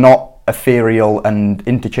 They're not ethereal and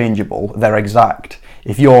interchangeable, they're exact.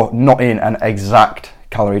 If you're not in an exact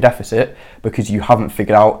calorie deficit because you haven't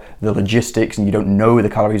figured out the logistics and you don't know the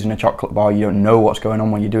calories in a chocolate bar, you don't know what's going on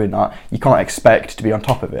when you're doing that, you can't expect to be on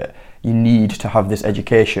top of it. You need to have this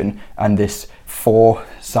education and this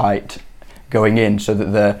foresight going in so that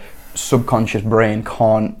the subconscious brain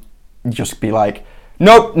can't just be like,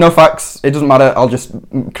 nope, no facts, it doesn't matter, I'll just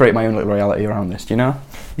create my own little reality around this, do you know?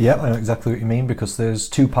 Yeah, I know exactly what you mean, because there's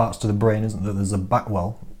 2 parts to the brain, isn't there? There's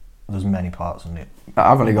there's many parts in it.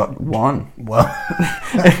 I've only got 1. Well,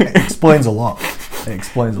 it explains a lot. It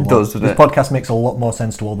explains a lot. It does, doesn't this it? podcast makes a lot more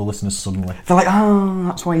sense to all the listeners suddenly. They're like, oh,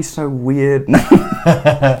 that's why he's so weird.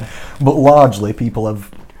 But largely, people have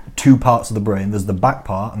 2 parts of the brain. There's the back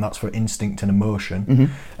part, and that's for instinct and emotion. Mm-hmm.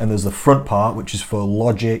 And there's the front part, which is for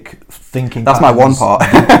logic, thinking. That's patterns, my one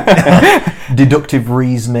part. Deductive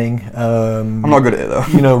reasoning. I'm not good at it, though.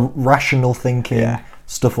 You know, rational thinking. Yeah.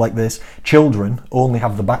 stuff like this. Children only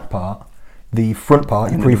have the back part. The front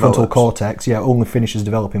part, your prefrontal cortex, only finishes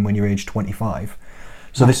developing when you're age 25.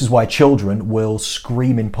 So this is why children will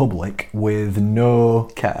scream in public with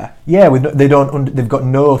no care. Yeah, they've got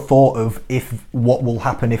no thought of what will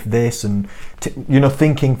happen if this, and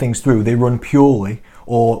thinking things through. They run purely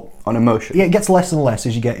or on emotion. Yeah, it gets less and less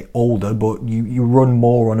as you get older, but you run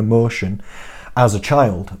more on emotion as a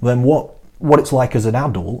child. Then what it's like as an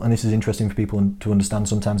adult, and this is interesting for people to understand.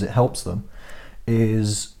 Sometimes it helps them,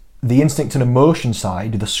 is the instinct and emotion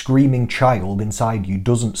side, the screaming child inside you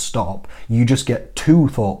doesn't stop. You just get two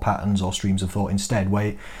thought patterns or streams of thought instead,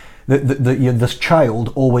 where the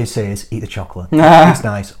child always says, eat the chocolate, it's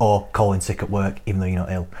nice, or call in sick at work even though you're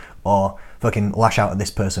not ill, or fucking lash out at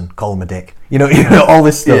this person, call him a dick. All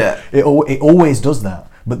this stuff. Yeah. It always does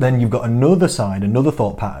that. But then you've got another side, another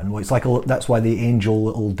thought pattern, where it's like, that's why the angel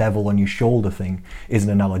little devil on your shoulder thing is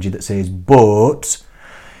an analogy that says, but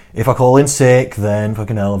if I call in sick, then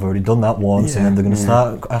fucking hell, I've already done that once, and then they're going to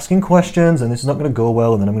start asking questions, and this is not going to go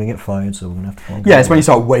well, and then I'm going to get fired, so we're going to have to follow. Yeah, it's when you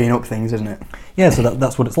start weighing up things, isn't it? Yeah, so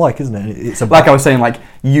that's what it's like, isn't it? It's like I was saying, like,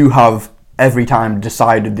 you have every time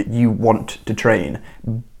decided that you want to train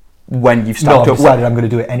when you've stacked up. Decided I'm going to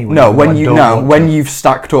do it anyway. When you've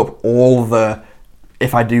stacked up all the,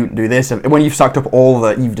 if I do this, when you've stacked up all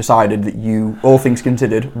that you've decided that you, all things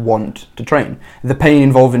considered, want to train. The pain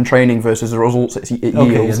involved in training versus the results it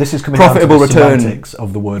yields. Yeah, this is coming profitable down to the return. semantics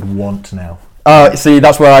of the word want now. See,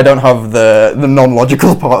 that's where I don't have the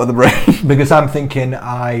non-logical part of the brain. Because I'm thinking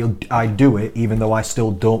I do it even though I still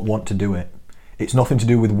don't want to do it. It's nothing to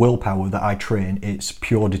do with willpower that I train, it's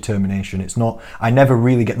pure determination. It's not, I never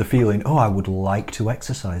really get the feeling, I would like to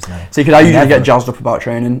exercise now. See, because I usually get jazzed up about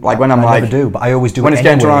training. Like when I never do, but I always do when it it's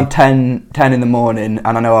anyway. getting to around 10 in the morning, and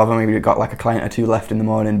I know I've only got like a client or two left in the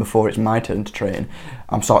morning before it's my turn to train,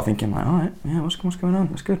 I'm sort of thinking like, alright, yeah, what's going on?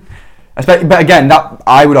 That's good. But again, that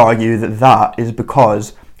I would argue that is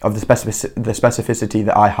because of the specificity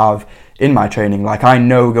that I have in my training. Like I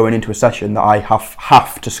know going into a session that I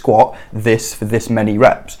have to squat this for this many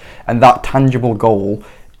reps, and that tangible goal.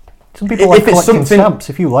 Some people like collecting stamps.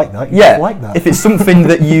 If you like that, like that. If it's something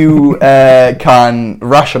that you can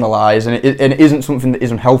rationalise and it isn't something that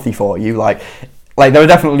isn't healthy for you, like there are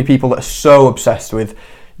definitely people that are so obsessed with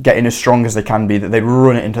getting as strong as they can be that they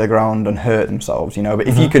run it into the ground and hurt themselves. But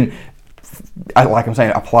if you can, like I'm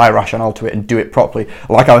saying, apply rationale to it and do it properly.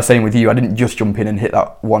 Like I was saying with you, I didn't just jump in and hit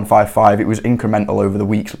that 155. It was incremental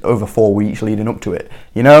over 4 weeks leading up to it.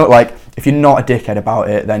 Like if you're not a dickhead about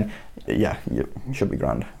it, then yeah, you should be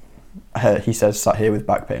grand. He says sat here with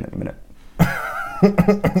back pain at the minute.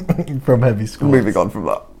 From heavy squats. Moving on from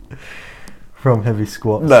that. From heavy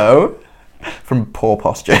squats. No, from poor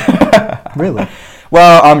posture. Really?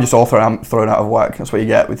 Well, I'm just all thrown out of whack. That's what you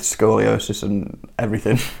get with scoliosis and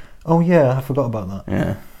everything. Oh yeah, I forgot about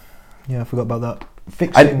that. Yeah, I forgot about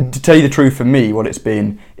that. To tell you the truth, for me, what it's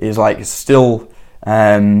been is like still,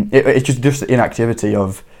 it's just the inactivity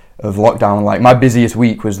of lockdown. Like my busiest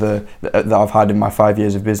week was that I've had in my 5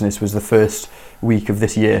 years of business was the first week of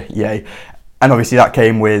this year. Yay! And obviously that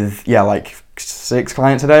came with like 6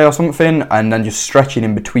 clients a day or something, and then just stretching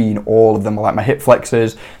in between all of them, like my hip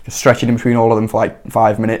flexors, just stretching in between all of them for like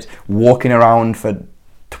 5 minutes, walking around for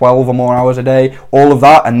 12 or more hours a day, all of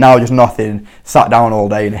that, and now just nothing, sat down all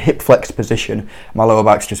day in a hip flex position. My lower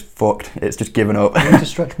back's just fucked, it's just given up. You need to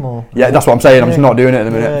stretch more. Yeah, that's what I'm saying, I'm just not doing it at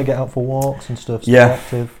the minute. Yeah, get out for walks and stuff, stay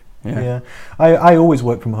active. Yeah. I always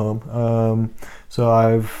work from home, so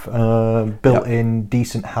I've built in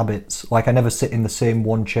decent habits. Like I never sit in the same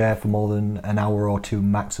one chair for more than an hour or 2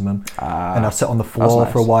 maximum, and I'll sit on the floor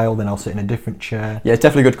for a while, then I'll sit in a different chair. Yeah, it's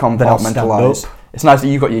definitely good to compartmentalise. It's nice that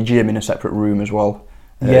you've got your gym in a separate room as well.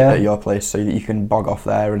 At your place, so that you can bog off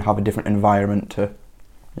there and have a different environment to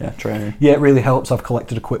training. Yeah, it really helps. I've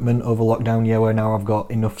collected equipment over lockdown, where now I've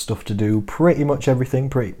got enough stuff to do pretty much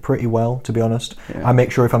everything pretty well, to be honest. I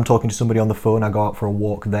make sure if I'm talking to somebody on the phone, I go out for a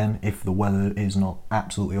walk then, if the weather is not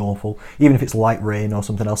absolutely awful. Even if it's light rain or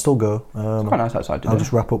something, I'll still go. It's quite nice outside today. I'll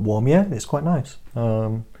just wrap up warm. Yeah, it's quite nice.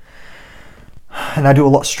 And I do a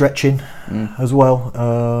lot of stretching as well,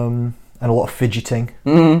 and a lot of fidgeting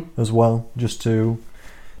as well, just to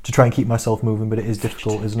try and keep myself moving, but it is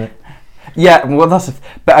difficult, isn't it? Yeah, well,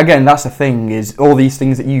 but again, that's the thing, is all these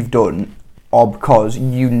things that you've done are because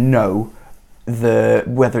whether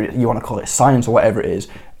you want to call it science or whatever it is,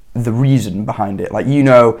 the reason behind it. Like,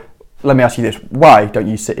 let me ask you this, why don't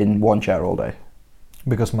you sit in one chair all day?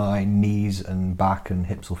 Because my knees and back and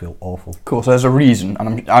hips will feel awful. Cool, so there's a reason,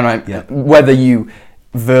 and whether you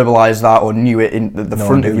verbalize that or knew it in the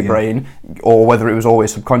front of your brain, or whether it was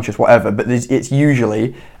always subconscious, whatever. But it's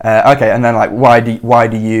usually okay. And then like, why do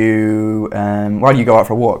you go out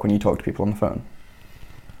for a walk when you talk to people on the phone?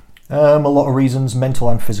 A lot of reasons, mental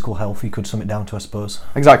and physical health. You could sum it down to, I suppose.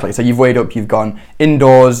 Exactly. So you've weighed up. You've gone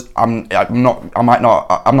indoors. I'm not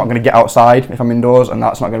going to get outside if I'm indoors, and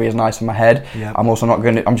that's not going to be as nice in my head. Yep. I'm also not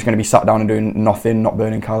going to. I'm just going to be sat down and doing nothing, not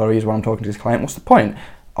burning calories when I'm talking to this client. What's the point?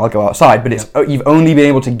 I'll go outside. But it's you've only been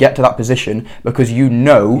able to get to that position because you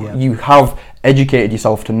have educated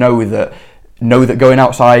yourself to know that going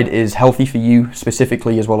outside is healthy for you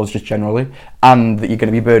specifically as well as just generally, and that you're going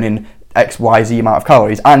to be burning XYZ amount of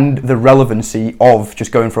calories, and the relevancy of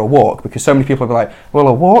just going for a walk, because so many people will be like, well,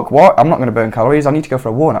 a walk, what? I'm not going to burn calories, I need to go for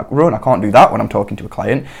a run. I can't do that when I'm talking to a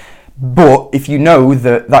client. But if you know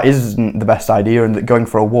that isn't the best idea, and that going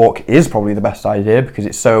for a walk is probably the best idea because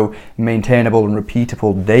it's so maintainable and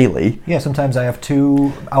repeatable daily. Yeah, sometimes I have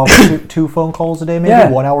two phone calls a day,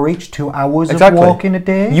 maybe 1 hour each, 2 hours of walking a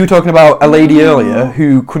day. You were talking about a lady earlier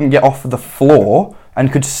who couldn't get off the floor and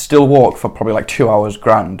could still walk for probably like 2 hours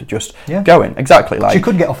grand, just going. Exactly. Like, she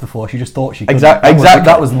could get off the floor, she just thought she could. Exactly.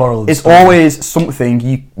 That was the moral of the story. It's always something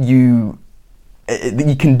you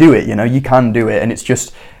can do it, you can do it, and it's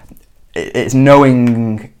just, it's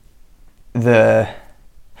knowing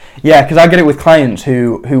because I get it with clients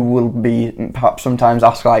who will be perhaps sometimes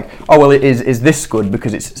ask like, oh well, is this good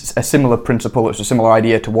because it's a similar principle, it's a similar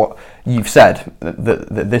idea to what you've said that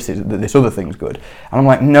this other thing's good, and I'm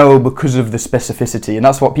like, no, because of the specificity, and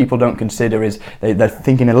that's what people don't consider, is they're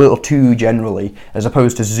thinking a little too generally as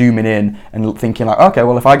opposed to zooming in and thinking like, okay,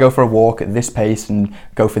 well, if I go for a walk at this pace and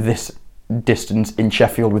go for this distance in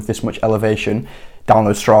Sheffield with this much elevation,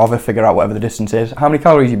 download Strava, figure out whatever the distance is, how many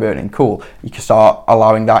calories you're burning, cool. You can start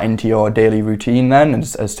allowing that into your daily routine then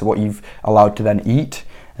as to what you've allowed to then eat,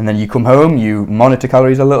 and then you come home, you monitor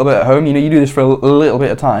calories a little bit at home, you do this for a little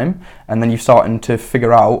bit of time, and then you're starting to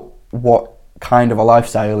figure out what kind of a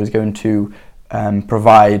lifestyle is going to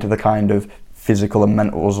provide the kind of physical and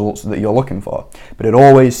mental results that you're looking for. But it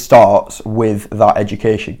always starts with that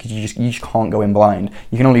education, because you just can't go in blind.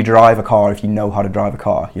 You can only drive a car if you know how to drive a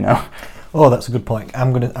car, Oh, that's a good point.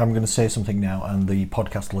 I'm gonna say something now, and the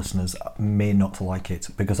podcast listeners may not like it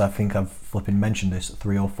because I think I've flipping mentioned this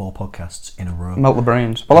 3 or 4 podcasts in a row. Melt the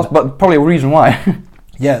brains. Well, that's probably a reason why.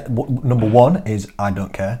 Yeah, number 1 is I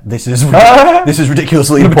don't care. This is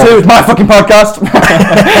ridiculously Number important. 2 is my fucking podcast.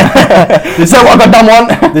 This is what I've done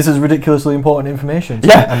one. This is ridiculously important information. So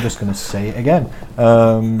yeah, I'm just going to say it again.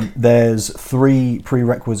 There's 3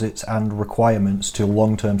 prerequisites and requirements to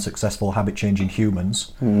long-term successful habit-changing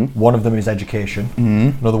humans. One of them is education.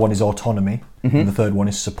 Another one is autonomy. And the third one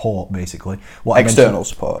is support, basically. External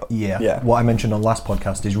support. Yeah. What I mentioned on last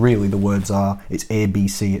podcast is really the words are, it's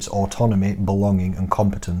ABC, it's autonomy, belonging, and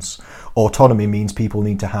competence. Autonomy means people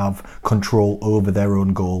need to have control over their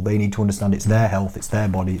own goal. They need to understand it's their health, it's their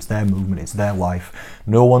body, it's their movement, it's their life.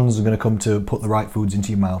 No one's going to come to put the right foods into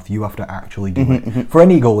your mouth. You have to actually do it. For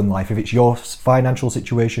any goal in life, if it's your financial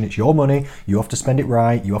situation, it's your money, you have to spend it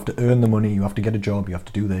right, you have to earn the money, you have to get a job, you have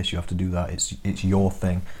to do this, you have to do that. It's your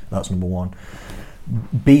thing. That's number 1.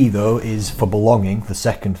 B, though, is for belonging. The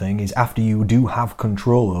second thing is, after you do have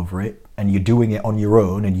control over it and you're doing it on your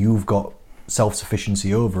own and you've got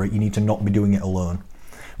self-sufficiency over it, you need to not be doing it alone.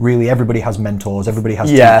 Really, everybody has mentors, everybody has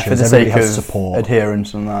teachers, for the everybody sake has of support,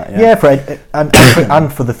 adherence and that.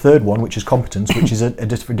 And for the third one, which is competence, which is a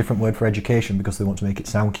different word for education because they want to make it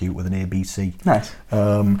sound cute with an ABC. Nice.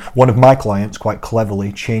 One of my clients quite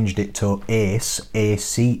cleverly changed it to ACE,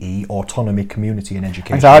 ACE, autonomy, community, and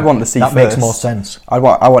education. So I'd want the C that first. Makes more sense. I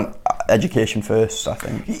want education first, I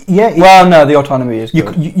think. Yeah. Well, no, the autonomy is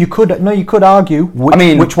good. You could argue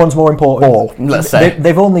which one's more important. All, let's say.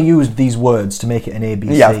 They've only used these words to make it an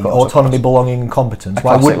ABC. Yeah, of course, autonomy, belonging, and competence. A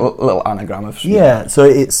classic little anagram of... Yeah, so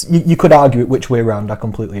it's you could argue it which way around. I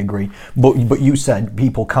completely agree. But you said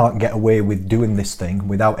people can't get away with doing this thing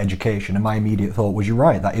without education, and my immediate thought was, you're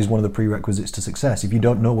right. That is one of the prerequisites to success. If you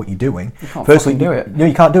don't know what you're doing, you can't firstly do it. No,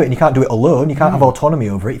 you can't do it, and you can't do it alone. You can't have autonomy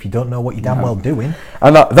over it if you don't know what you're damn well doing.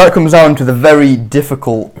 And that comes down to the very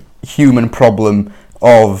difficult human problem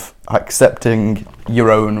of accepting your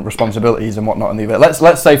own responsibilities and whatnot in the event.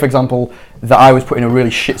 Let's say, for example, that I was put in a really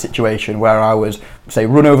shit situation where I was, say,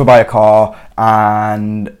 run over by a car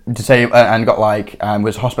and got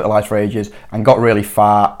was hospitalised for ages and got really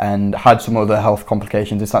fat and had some other health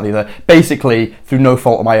complications, this, that, and the other. Basically, through no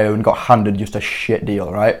fault of my own, got handed just a shit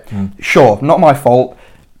deal, right? Sure, not my fault,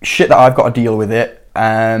 shit that I've got to deal with it,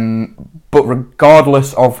 but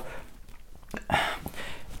regardless of...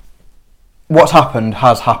 what's happened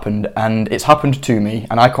has happened, and it's happened to me,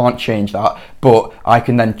 and I can't change that, but I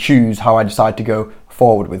can then choose how I decide to go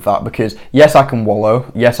forward with that, because yes, I can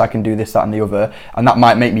wallow, yes, I can do this, that and the other, and that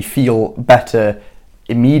might make me feel better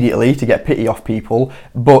immediately to get pity off people,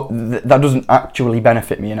 but that doesn't actually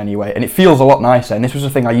benefit me in any way, and it feels a lot nicer. And this was the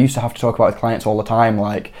thing I used to have to talk about with clients all the time,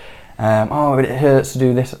 like, oh, but it hurts to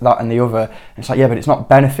do this, that and the other. And it's like, yeah, but it's not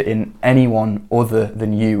benefiting anyone other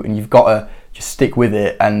than you, and you've got to just stick with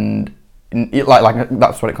it. And like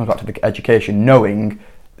that's what it comes back to, the education, knowing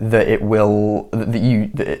that it will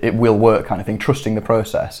work, kind of thing, trusting the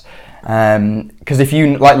process. Because if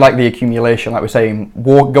you like the accumulation, like we're saying,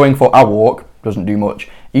 going for a walk doesn't do much.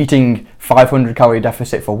 Eating 500 calorie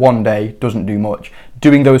deficit for one day doesn't do much.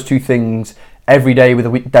 Doing those two things every day with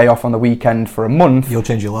a day off on the weekend for a month, you'll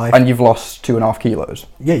change your life, and you've lost 2.5 kilos.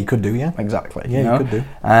 Yeah, you could do. Yeah, exactly. Yeah, you could do.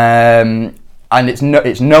 And it's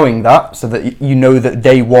knowing that, so that you know that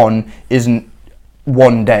day one isn't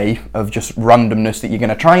one day of just randomness that you're going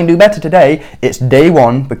to try and do better today. It's day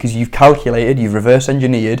one because you've calculated, you've reverse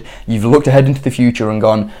engineered, you've looked ahead into the future and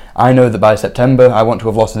gone, I know that by September I want to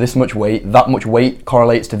have lost this much weight, that much weight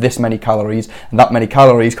correlates to this many calories, and that many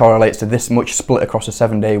calories correlates to this much split across a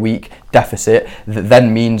 7-day week deficit. That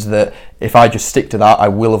then means that if I just stick to that, I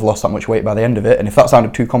will have lost that much weight by the end of it. And if that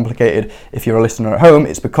sounded too complicated, if you're a listener at home,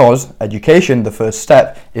 it's because education, the first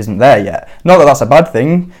step, isn't there yet. Not that that's a bad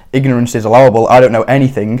thing. Ignorance is allowable. I don't know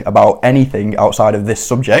anything about anything outside of this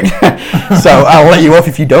subject. So I'll let you off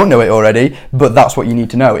if you don't know it already, but that's what you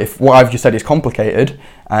need to know. If what I've just said is complicated,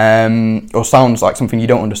 or sounds like something you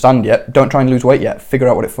don't understand yet, don't try and lose weight yet. Figure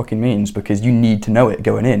out what it fucking means, because you need to know it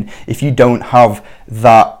going in. If you don't have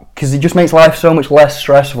that, because it just makes life so much less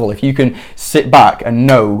stressful. If you can sit back and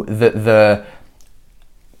know that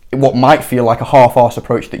what might feel like a half-arse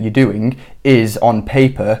approach that you're doing is on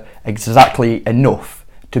paper exactly enough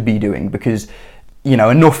to be doing, because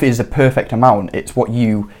enough is a perfect amount. It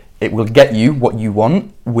will get you what you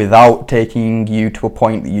want without taking you to a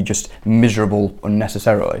point that you're just miserable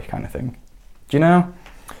unnecessarily, kind of thing. Do you know?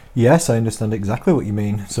 Yes, I understand exactly what you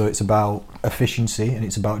mean. So it's about efficiency, and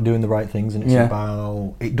it's about doing the right things, and it's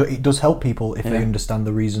about it does help people if they understand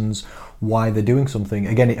the reasons why they're doing something.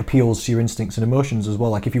 Again, it appeals to your instincts and emotions as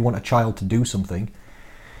well. Like if you want a child to do something,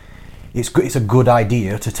 it's a good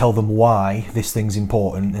idea to tell them why this thing's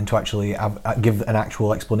important, and to actually give an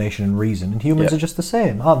actual explanation and reason. And humans are just the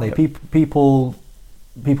same, aren't they? People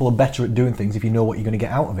are better at doing things if you know what you're going to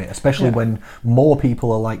get out of it, especially when more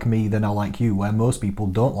people are like me than are like you, where most people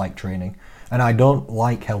don't like training. And I don't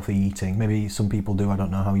like healthy eating. Maybe some people do, I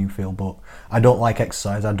don't know how you feel, but I don't like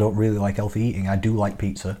exercise. I don't really like healthy eating. I do like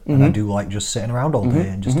pizza, and I do like just sitting around all day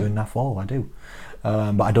and just doing naff all. I do.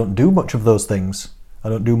 But I don't do much of those things.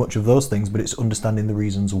 But it's understanding the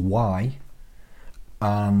reasons why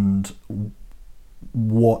and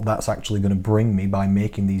what that's actually going to bring me by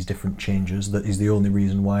making these different changes that is the only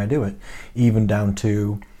reason why I do it. Even down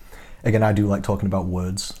to, again, I do like talking about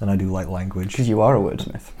words, and I do like language. Because you are a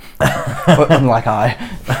wordsmith. Unlike I.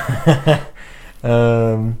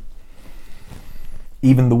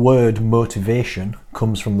 Even the word motivation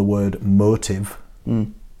comes from the word motive.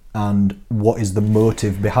 And what is the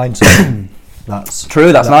motive behind something? That's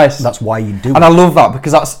true, that's nice. That's why you do it. And I love that,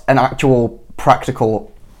 because that's an actual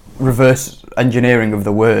practical reverse engineering of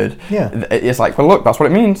the word. Yeah. It's like, well, look, that's what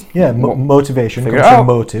it means. Yeah, motivation comes from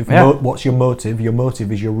motive. Yeah. What's your motive? Your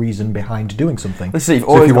motive is your reason behind doing something. So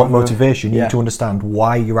if you want motivation, you need to understand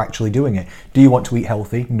why you're actually doing it. Do you want to eat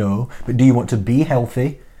healthy? No. But do you want to be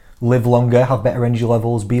healthy, live longer, have better energy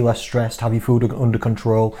levels, be less stressed, have your food under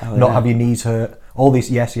control, not have your knees hurt? All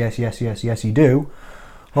these, yes, you do.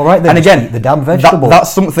 All right, then, and again, eat the damn vegetable. That's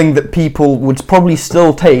something that people would probably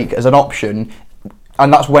still take as an option,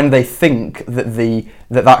 and that's when they think that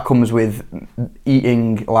that comes with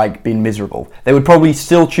eating like being miserable. They would probably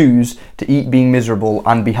still choose to eat being miserable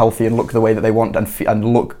and be healthy and look the way that they want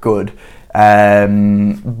and look good,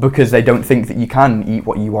 because they don't think that you can eat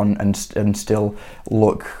what you want and still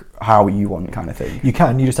look how you want, kind of thing. You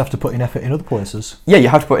can, you just have to put in effort in other places. Yeah, you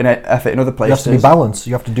have to put in effort in other places. You have to be balanced.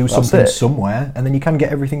 You have to do something somewhere, and then you can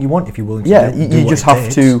get everything you want if you're willing to do you just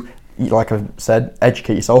have to, like I said,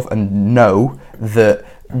 educate yourself and know that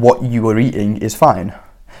what you are eating is fine.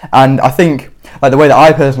 And I think, like the way that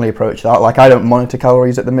I personally approach that, like I don't monitor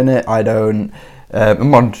calories at the minute, I don't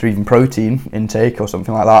monitor even protein intake or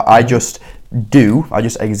something like that. I just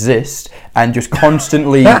exist and just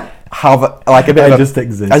constantly have like a bit of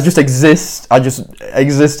exist. I just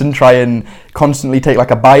exist and try and constantly take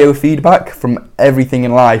like a biofeedback from everything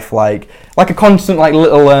in life, like a constant like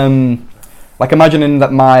little like imagining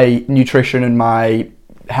that my nutrition and my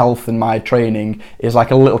health and my training is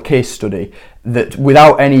like a little case study that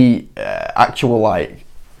without any actual like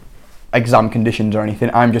exam conditions or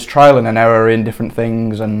anything, I'm just trialing and error in different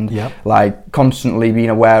things and like constantly being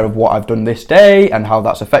aware of what I've done this day and how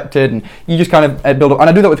that's affected, and you just kind of build up. And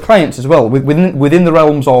I do that with clients as well, within the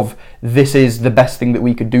realms of this is the best thing that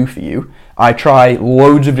we could do for you. I try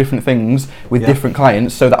loads of different things with different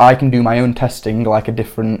clients so that I can do my own testing like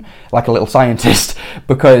a little scientist,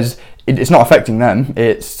 because it's not affecting them.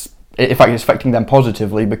 In fact, it's affecting them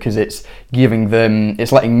positively, because it's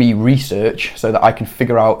letting me research so that I can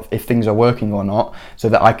figure out if things are working or not, so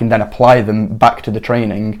that I can then apply them back to the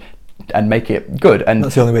training and make it good. And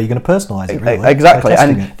that's the only way you're going to personalise it, really. Exactly.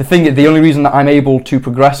 And the only reason that I'm able to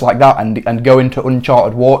progress like that and go into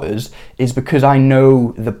uncharted waters is because I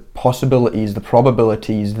know the possibilities, the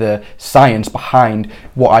probabilities, the science behind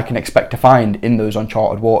what I can expect to find in those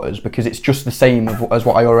uncharted waters, because it's just the same as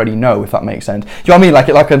what I already know, if that makes sense. Do you know what I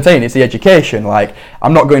mean? Like I'm saying, it's the education. Like,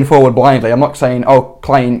 I'm not going forward blindly. I'm not saying, oh,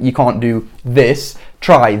 client, you can't do this,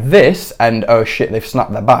 try this, and oh shit, they've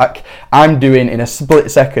snapped their back. I'm doing in a split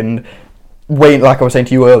second, weighing, like I was saying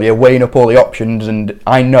to you earlier, weighing up all the options, and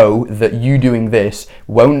I know that you doing this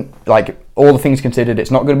won't, like, all the things considered, it's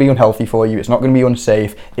not going to be unhealthy for you, it's not going to be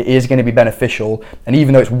unsafe, it is going to be beneficial, and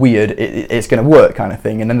even though it's weird, it's going to work, kind of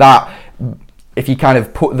thing. And then that, if you kind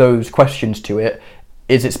of put those questions to it,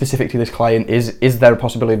 is it specific to this client? Is there a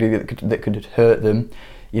possibility that could hurt them?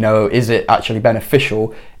 You know, is it actually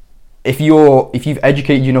beneficial? If you've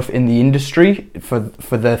educated enough in the industry for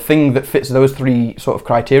the thing that fits those three sort of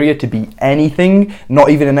criteria to be anything, not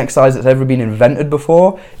even an exercise that's ever been invented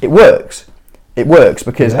before, it works. It works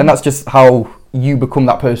because, and that's just how you become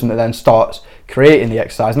that person that then starts creating the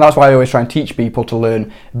exercise. And that's why I always try and teach people to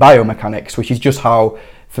learn biomechanics, which is just how,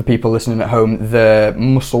 for people listening at home, the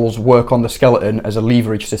muscles work on the skeleton as a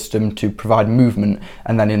leverage system to provide movement,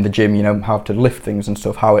 and then in the gym, you know, how to lift things and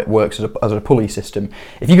stuff, how it works as a pulley system.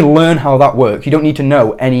 If you can learn how that works, you don't need to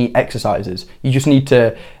know any exercises. You just need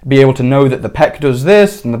to be able to know that the pec does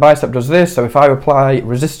this and the bicep does this, so if I apply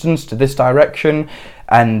resistance to this direction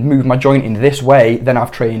and move my joint in this way, then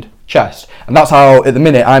I've trained chest. And that's how, at the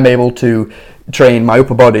minute, I'm able to train my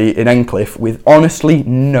upper body in Endcliffe with honestly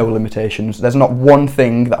no limitations. There's not one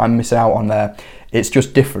thing that I'm missing out on there. It's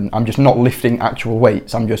just different. I'm just not lifting actual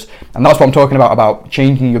weights. And that's what I'm talking about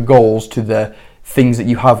changing your goals to the things that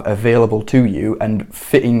you have available to you and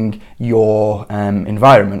fitting your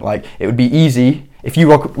environment. Like, it would be easy if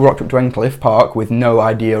you rocked up to Endcliffe Park with no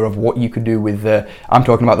idea of what you could do with I'm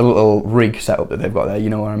talking about the little rig setup that they've got there, you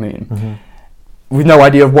know what I mean? Mm-hmm. With no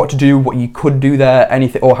idea of what to do, what you could do there,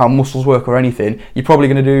 anything, or how muscles work or anything, you're probably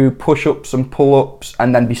going to do push-ups and pull-ups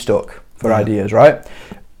and then be stuck for ideas, right?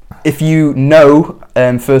 If you know,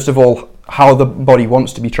 first of all, how the body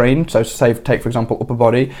wants to be trained, so say, take for example upper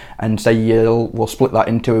body, and say we'll split that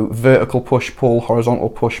into vertical push-pull, horizontal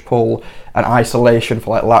push-pull, and isolation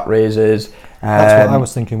for like lat raises. That's what I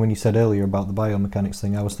was thinking when you said earlier about the biomechanics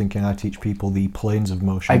thing. I was thinking I teach people the planes of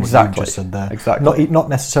motion. Exactly. What you just said there. Exactly. Not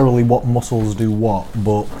necessarily what muscles do what,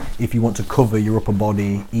 but if you want to cover your upper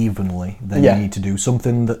body evenly, then you need to do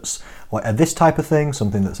something that's like a this type of thing,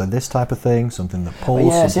 something that's a this type of thing, something that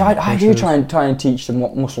pulls. Yeah, see, I do try and teach them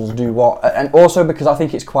what muscles do what, and also because I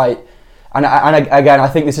think it's quite. And again, I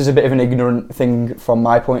think this is a bit of an ignorant thing from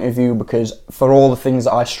my point of view, because for all the things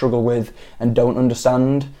that I struggle with and don't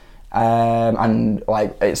understand, and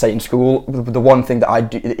like say in school, the one thing that I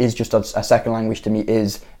do is just a second language to me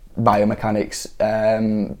is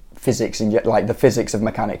biomechanics, physics, and like the physics of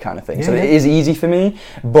mechanic kind of thing. Yeah, so it is easy for me,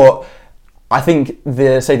 but I think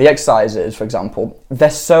the exercises, for example, they're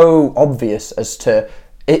so obvious as to.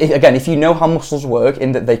 Again, if you know how muscles work,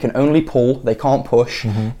 in that they can only pull, they can't push,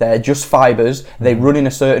 they're just fibres, they run in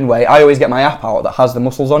a certain way. I always get my app out that has the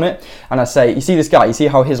muscles on it, and I say, you see this guy, you see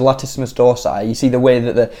how his latissimus dorsi, you see the way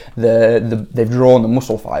that they've drawn the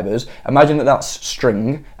muscle fibres. Imagine that that's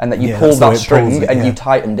string, and that you pulled that string and you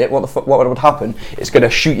tightened it. What would happen? It's going to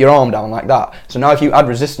shoot your arm down like that. So now if you add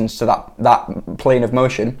resistance to that plane of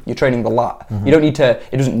motion, you're training the lat. You don't need to.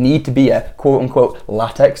 It doesn't need to be a quote unquote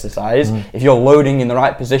lat exercise. If you're loading in the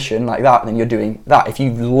right position like that, then you're doing that. If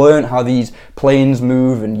you've learned how these planes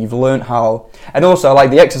move, and you've learned how, and also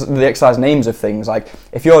like the exercise names of things, like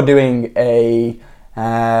if you're doing a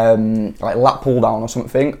like lat pull down or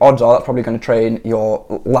something, odds are that's probably going to train your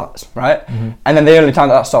lats, right? And then the only time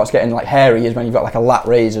that starts getting like hairy is when you've got like a lat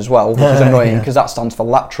raise as well, which is annoying because that stands for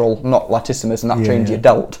lateral, not latissimus, and that trains your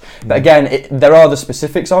delt. But again, there are the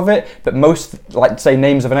specifics of it, but most, like say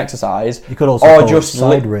names of an exercise, you could also call just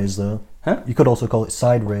side raise though. Huh? You could also call it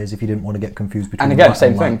side raise if you didn't want to get confused between And again, lat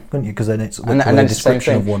same lat, thing. couldn't you? Because then it's And literally then a it's the same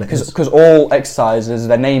description of thing, what it is. because all exercises,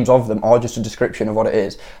 the names of them are just a description of what it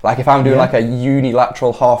is. Like if I'm doing Yeah. like a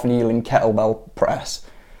unilateral half kneeling kettlebell press,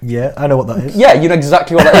 Yeah, I know what that is. yeah, you know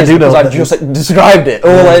exactly what that I is do know because what I've that just described it.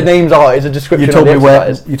 All their names are is a description You told of me the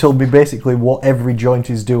exercise. you told me basically what every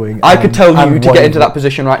joint is doing. I could tell you and to what get it into is. that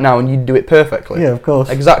position right now and you'd do it perfectly. Yeah, of course.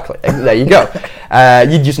 Exactly. There you go.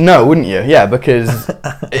 You'd just know, wouldn't you? Yeah, because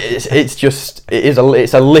it's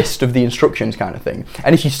a list of the instructions kind of thing.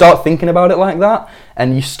 And if you start thinking about it like that,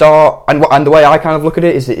 and you start, and the way I kind of look at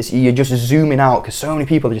it is you're just zooming out, because so many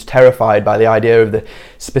people are just terrified by the idea of the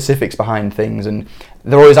specifics behind things, and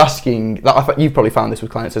they're always asking. You've probably found this with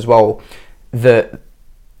clients as well. That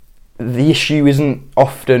the issue isn't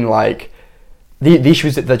often like. The issue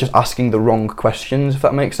is that they're just asking the wrong questions, if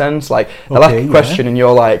that makes sense. Like, they'll ask a question and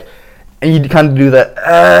you're like, and you kind of do that,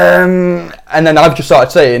 and then I've just started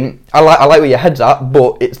saying, I like where your head's at,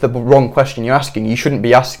 but it's the wrong question you're asking. You shouldn't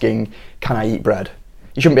be asking, can I eat bread?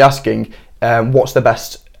 You shouldn't be asking, what's the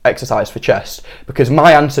best exercise for chest? Because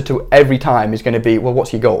my answer to every time is going to be, well,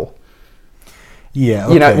 what's your goal? Yeah,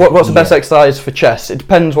 okay. You know, what's the best exercise for chest? It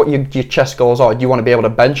depends what your chest goals are. Do you want to be able to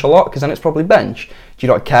bench a lot? Because then it's probably bench. Do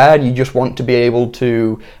you not care? You just want to be able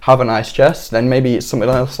to have a nice chest? Then maybe it's something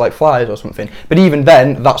else like flies or something. But even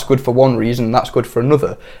then, that's good for one reason, and that's good for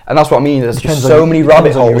another. And that's what I mean. There's just so many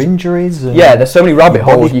rabbit holes. Your injuries. Yeah, there's so many rabbit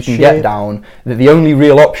body holes you can shape. get down that the only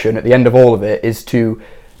real option at the end of all of it is to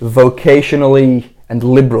vocationally and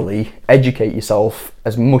liberally educate yourself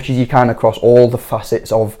as much as you can across all the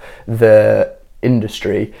facets of the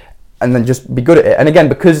industry, and then just be good at it. And again,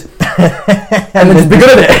 because and then just be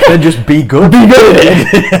good at it. Then just be good. Be good at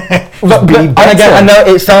it. but and again, I know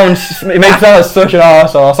it makes me sound like such an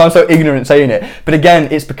arsehole. I sound so ignorant saying it, but again,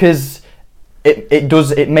 it's because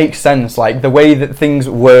it makes sense. Like the way that things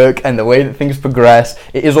work and the way that things progress,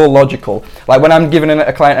 it is all logical. Like when I'm giving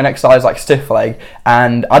a client an exercise like stiff leg,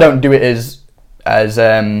 and I don't do it as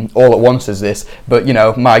all at once as this, but you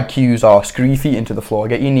know, my cues are screw your feet into the floor,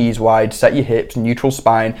 get your knees wide, set your hips, neutral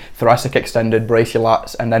spine, thoracic extended, brace your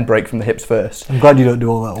lats, and then break from the hips first. I'm glad you don't do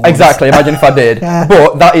all that at once. Exactly, imagine if I did.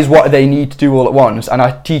 But that is what they need to do all at once, and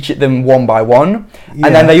I teach it them one by one,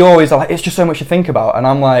 and then they always are like, it's just so much to think about, and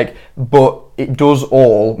I'm like, but it does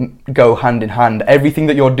all go hand in hand. Everything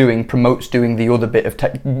that you're doing promotes doing the other bit of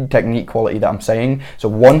technique quality that I'm saying. So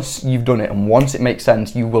once you've done it and once it makes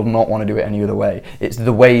sense, you will not want to do it any other way. It's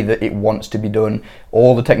the way that it wants to be done.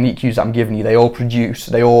 All the technique cues I'm giving you, they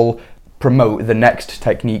all promote the next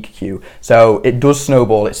technique cue. So it does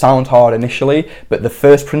snowball. It sounds hard initially, but the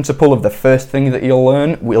first principle of the first thing that you'll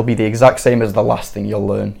learn will be the exact same as the last thing you'll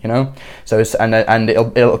learn, you know? So and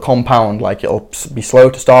it'll compound. Like it'll be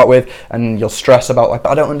slow to start with, and you'll stress about like,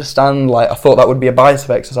 but I don't understand, like I thought that would be a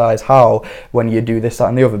bicep exercise. How? When you do this, that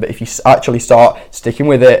and the other. But if you actually start sticking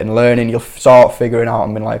with it and learning, you'll start figuring out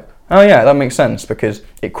and being like, oh yeah, that makes sense, because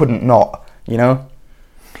it couldn't not, you know?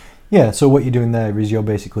 Yeah, so what you're doing there is you're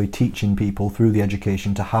basically teaching people through the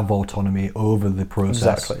education to have autonomy over the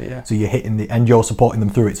process. Exactly, yeah. So you're hitting and you're supporting them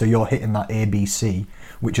through it. So you're hitting that ABC,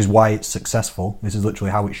 which is why it's successful. This is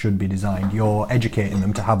literally how it should be designed. You're educating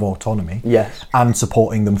them to have autonomy. Yes. And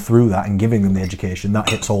supporting them through that and giving them the education. That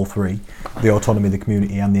hits all three: the autonomy, the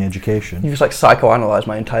community, and the education. You just like psychoanalyze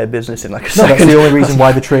my entire business in like a No, second. that's the only reason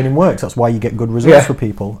why the training works. That's why you get good results Yeah. for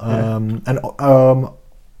people.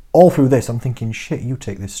 All through this, I'm thinking, shit, you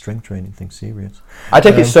take this strength training thing serious. I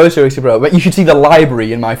take it so seriously, bro. But you should see the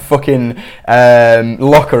library in my fucking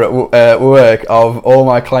locker at work of all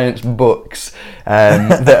my clients' books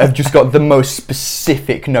that have just got the most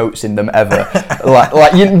specific notes in them ever.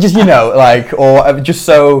 Just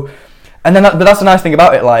so. And then, but that's the nice thing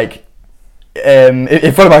about it. Like,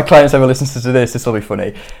 if one of my clients ever listens to this will be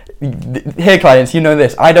funny. Here, clients, you know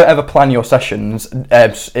this. I don't ever plan your sessions.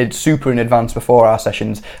 It's super in advance before our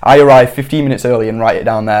sessions. I arrive 15 minutes early and write it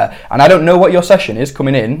down there. And I don't know what your session is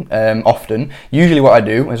coming in often. Usually what I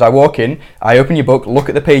do is I walk in, I open your book, look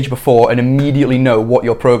at the page before, and immediately know what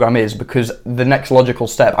your program is, because the next logical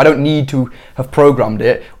step, I don't need to have programmed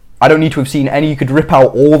it. I don't need to have seen any. You could rip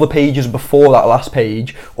out all the pages before that last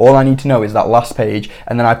page. All I need to know is that last page,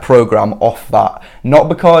 and then I program off that. Not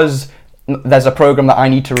because there's a program that I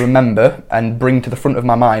need to remember and bring to the front of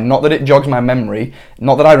my mind. Not that it jogs my memory.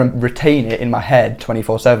 Not that I retain it in my head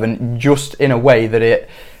 24/7. Just in a way that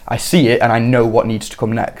I see it and I know what needs to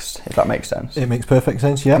come next, if that makes sense. It makes perfect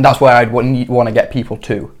sense, yeah. And that's where I'd want to get people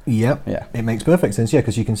to. Yep. Yeah. It makes perfect sense, yeah,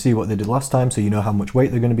 because you can see what they did last time, so you know how much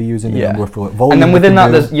weight they're going to be using. Yeah. Volume and then within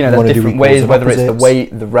that, there's there's different ways, whether it's the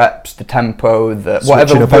weight, the reps, the tempo, whatever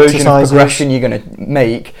Switching up version of exercises. progression you're going to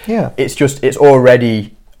make. Yeah. It's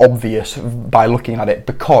already obvious by looking at it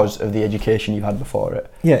because of the education you've had before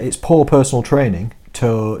it. Yeah, it's poor personal training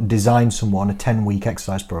to design someone a 10-week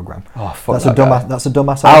exercise program. Oh, fuck That's that a guy. That's a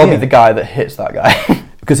dumbass I'll idea. be the guy that hits that guy.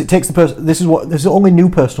 Because it takes the person. This is only new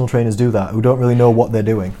personal trainers do that, who don't really know what they're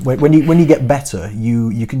doing. When you get better,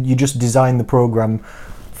 you just design the program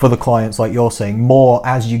for the clients, like you're saying, more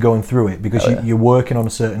as you're going through it, because you're working on a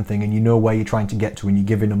certain thing and you know where you're trying to get to, and you're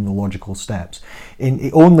giving them the logical steps.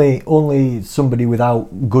 Only somebody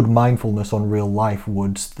without good mindfulness on real life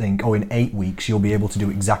would think, oh, in 8 weeks you'll be able to do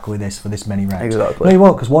exactly this for this many reps. Exactly. No, you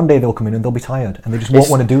won't, because one day they'll come in and they'll be tired and they just won't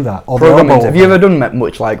want to do that. Or Programming. Have you ever done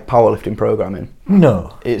much like powerlifting programming?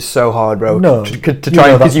 No. It's so hard, bro. No. To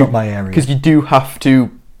try, that's not my area. Because you do have to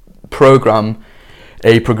program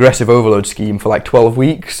a progressive overload scheme for like 12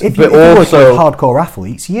 weeks. If but you're also working with hardcore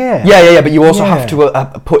athletes, yeah. Yeah, but you also have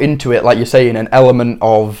to put into it, like you're saying, an element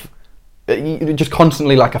of just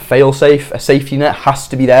constantly like a fail-safe, a safety net has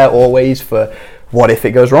to be there always for what if it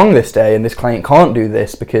goes wrong this day and this client can't do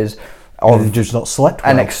this because of just not slept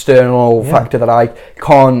well. An external factor that I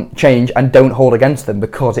can't change and don't hold against them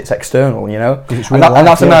because it's external, you know? And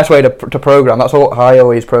that's a nice way to program. That's what I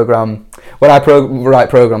always program. When I write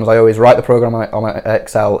programs, I always write the program on my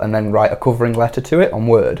Excel and then write a covering letter to it on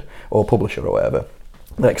Word or Publisher or whatever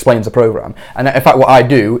that explains the program. And in fact, what I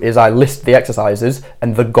do is I list the exercises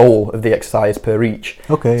and the goal of the exercise per each.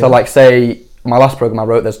 Okay. So like say, my last program I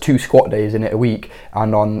wrote, there's 2 squat days in it a week,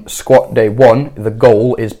 and on squat day 1, the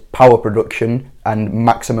goal is power production and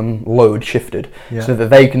maximum load shifted, so that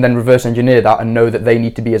they can then reverse engineer that and know that they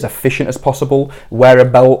need to be as efficient as possible, wear a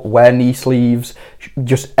belt, wear knee sleeves,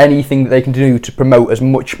 just anything that they can do to promote as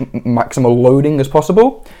much maximal loading as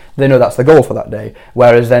possible. They know that's the goal for that day.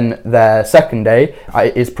 Whereas then their second day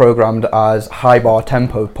is programmed as high bar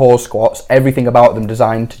tempo pause squats, everything about them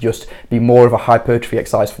designed to just be more of a hypertrophy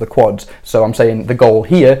exercise for the quads. So I'm saying the goal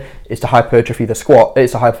here is to hypertrophy the squat,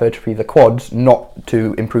 it's to hypertrophy the quads, not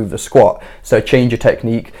to improve the squat. So change your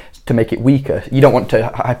technique to make it weaker. You don't want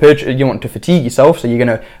to you want to fatigue yourself, so you're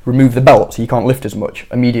going to remove the belt so you can't lift as much.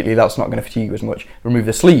 Immediately that's not going to fatigue you as much. Remove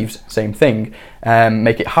the sleeves, same thing.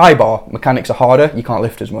 Make it high bar, mechanics are harder, you can't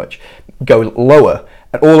lift as much. Go lower,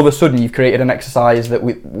 and all of a sudden you've created an exercise that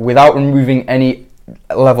without removing any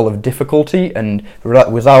level of difficulty and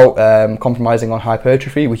without compromising on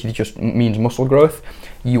hypertrophy, which just means muscle growth,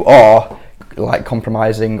 you are like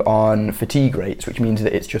compromising on fatigue rates, which means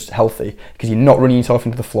that it's just healthy because you're not running yourself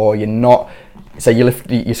into the floor. You're not, say you're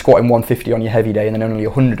squatting 150 on your heavy day and then only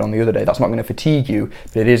 100 on the other day. That's not going to fatigue you,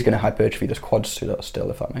 but it is going to hypertrophy the quads still,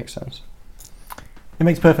 if that makes sense. It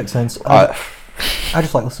makes perfect sense. I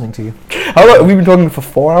just like listening to you. How long have we been talking for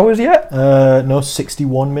 4 hours yet? No,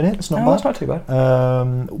 61 minutes. Not bad. That's not too bad.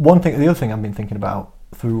 The other thing I've been thinking about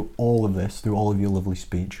through all of this, through all of your lovely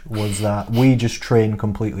speech, was that we just train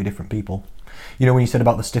completely different people. You know, when you said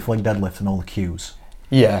about the stiff leg deadlift and all the cues.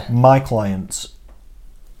 Yeah. My clients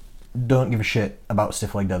don't give a shit about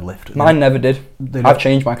stiff leg deadlift. Mine never did. I've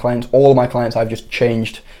changed my clients. All of my clients, I've just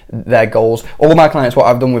changed their goals. All of my clients, what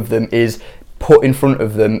I've done with them is put in front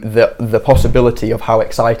of them the possibility of how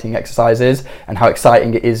exciting exercise is and how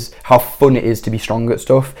exciting it is, how fun it is to be strong at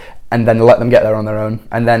stuff, and then let them get there on their own.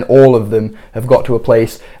 And then all of them have got to a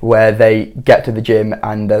place where they get to the gym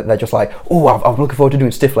and they're just like, oh, I'm looking forward to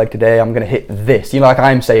doing stiff leg today, I'm going to hit this. You know, like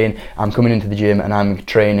I'm saying, I'm coming into the gym and I'm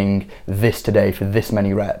training this today for this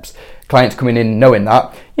many reps. Clients coming in knowing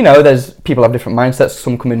that, you know, there's people have different mindsets.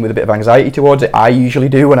 Some come in with a bit of anxiety towards it. I usually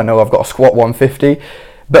do when I know I've got a squat 150.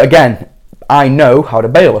 But again, I know how to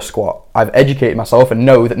bail a squat. I've educated myself and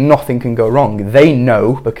know that nothing can go wrong. They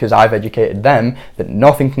know, because I've educated them, that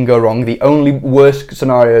nothing can go wrong. The only worst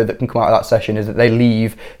scenario that can come out of that session is that they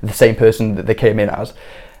leave the same person that they came in as.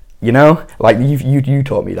 You know, like you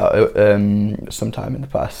taught me that sometime in the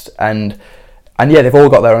past, and yeah, they've all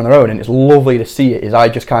got there on their own, and it's lovely to see it. Is I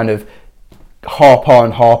just kind of harp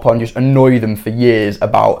on, just annoy them for years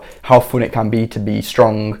about how fun it can be to be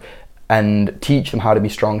strong, and teach them how to be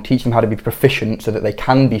strong, teach them how to be proficient so that they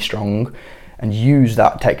can be strong, and use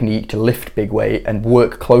that technique to lift big weight and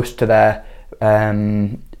work close to their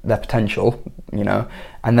potential, you know.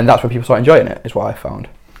 And then that's when people start enjoying it, is what I found.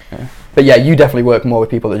 Yeah. But yeah, you definitely work more with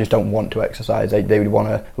people that just don't want to exercise. They would want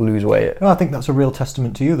to lose weight. Well, I think that's a real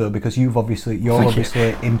testament to you, though, because you're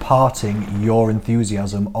obviously imparting your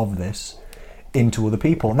enthusiasm of this into other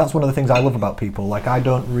people, and that's one of the things I love about people. Like, I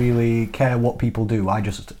don't really care what people do.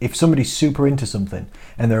 If somebody's super into something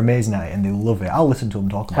and they're amazing at it and they love it, I'll listen to them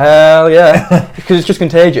talk about it. Hell yeah, because it's just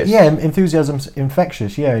contagious. Yeah, enthusiasm's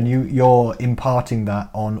infectious. Yeah, and you're imparting that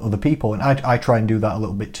on other people, and I try and do that a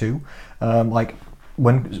little bit too. Like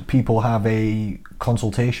when people have a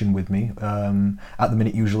consultation with me, at the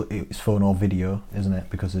minute usually it's phone or video, isn't it?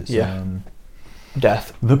 Because it's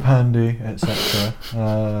death, the pandy, etc.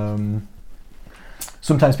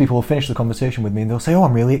 Sometimes people will finish the conversation with me and they'll say, "Oh,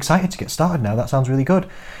 I'm really excited to get started now. That sounds really good."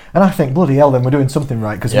 And I think, bloody hell, then we're doing something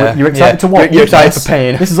right, because you're excited to what? You're excited for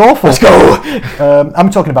pain. This is awful. Let's go. I'm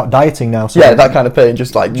talking about dieting now. So that kind of pain,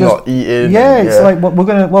 just not eating. Yeah, it's like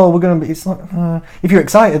we're gonna. It's like if you're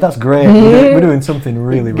excited, that's great. We're doing something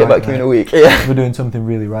really right. Get back to me in a week. Yeah, we're doing something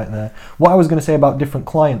really right there. What I was going to say about different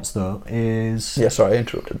clients though is sorry, I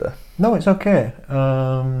interrupted there. No, it's okay.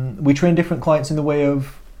 We train different clients in the way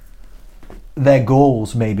of their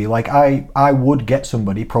goals, maybe. Like I would get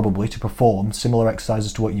somebody probably to perform similar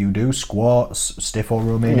exercises to what you do: squats, stiff or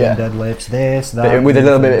Romanian deadlifts, this, that. But with a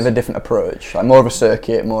little bit of a different approach, like more of a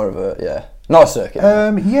circuit, more of a not a circuit.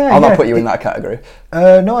 I'll not put you in that category.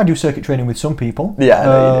 No, I do circuit training with some people. Yeah, I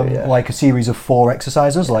know you do, yeah. Like a series of 4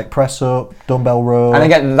 exercises, like press up, dumbbell row. And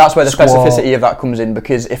again, that's where the squat. specificity of that comes in,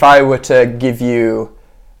 because if I were to give you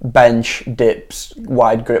bench, dips,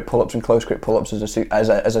 wide grip pull-ups and close grip pull-ups as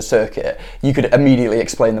a circuit, you could immediately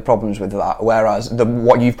explain the problems with that, whereas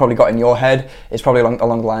what you've probably got in your head is probably along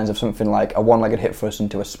the lines of something like a one-legged hip thrust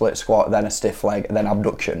into a split squat, then a stiff leg, then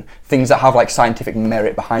abduction, things that have like scientific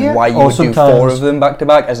merit behind why you would do 4 of them back to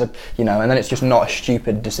back, and then it's just not a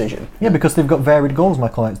stupid decision. Yeah, because they've got varied goals, my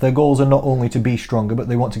clients. Their goals are not only to be stronger, but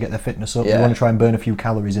they want to get their fitness up. They want to try and burn a few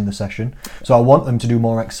calories in the session. So I want them to do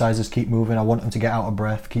more exercises, keep moving. I want them to get out of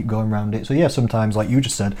breath, keep going around it. So yeah, sometimes, like you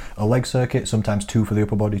just said, a leg circuit, sometimes 2 for the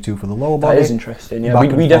upper body, 2 for the lower body. That is interesting. Yeah, we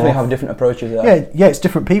definitely have different approaches there. Yeah, it's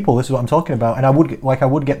different people. This is what I'm talking about. And I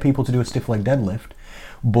would get people to do a stiff leg deadlift,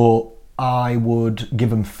 but I would give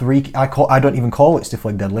them 3. I don't even call it stiff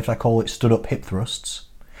leg deadlift. I call it stood up hip thrusts.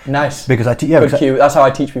 Nice. Because that's how I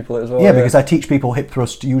teach people it as well. Yeah, because I teach people hip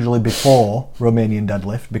thrust usually before Romanian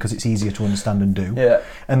deadlift, because it's easier to understand and do. Yeah.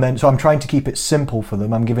 And then, so I'm trying to keep it simple for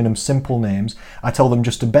them. I'm giving them simple names. I tell them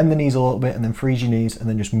just to bend the knees a little bit and then freeze your knees and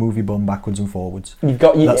then just move your bum backwards and forwards.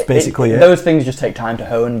 That's basically it. Those things just take time to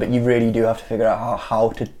hone, but you really do have to figure out how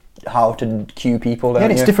to cue people.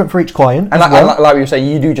 And it's different for each client. And like what you were saying,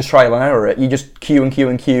 you do just trial and error it. You just cue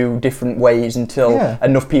different ways until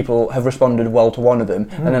enough people have responded well to one of them,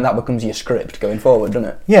 and then that becomes your script going forward, doesn't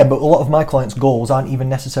it? Yeah, but a lot of my clients' goals aren't even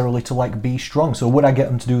necessarily to be strong. So would I get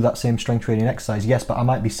them to do that same strength training exercise? Yes, but I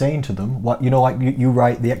might be saying to them, you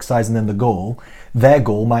write the exercise and then the goal. Their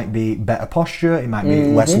goal might be better posture. It might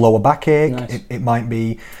be less lower backache. Nice. It might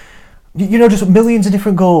be, just millions of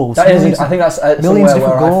different goals. I think that's somewhere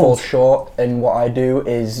where I fall short in what I do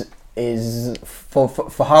is for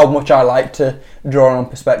how much I like to draw on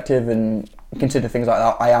perspective and consider things like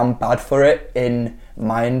that. I am bad for it in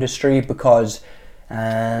my industry because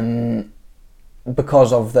there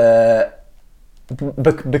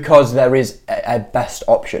is a best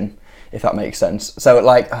option, if that makes sense. So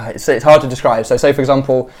it's hard to describe. So say for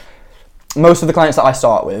example, most of the clients that I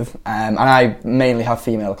start with, and I mainly have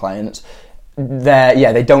female clients,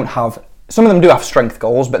 they don't have. Some of them do have strength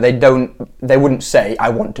goals, but they wouldn't say, "I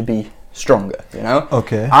want to be stronger."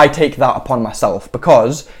 Okay. I take that upon myself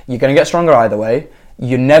because you're going to get stronger either way.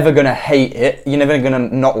 You're never going to hate it. You're never going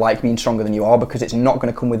to not like being stronger than you are, because it's not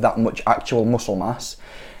going to come with that much actual muscle mass.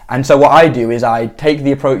 And so what I do is I take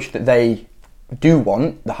the approach that they do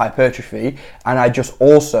want, the hypertrophy, and I just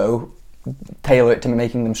also tailor it to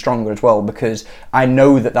making them stronger as well, because I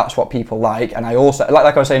know that that's what people like. And I also,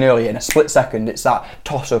 like I was saying earlier, in a split second, it's that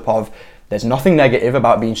toss-up of there's nothing negative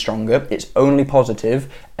about being stronger, it's only positive,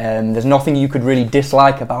 there's nothing you could really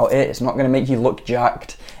dislike about it, it's not going to make you look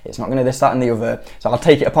jacked, it's not going to this, that and the other. So I'll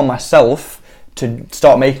take it upon myself to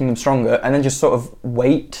start making them stronger, and then just sort of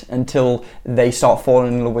wait until they start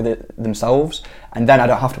falling in love with it themselves, and then I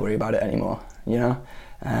don't have to worry about it anymore,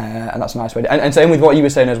 and that's a nice way. And same with what you were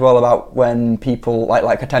saying as well about when people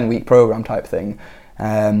like a 10-week program type thing.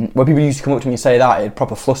 When people used to come up to me and say that, it'd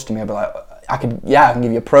proper fluster me. I'd be like, I can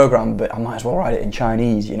give you a program, but I might as well write it in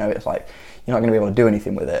Chinese. It's like you're not going to be able to do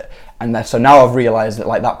anything with it. And so now I've realised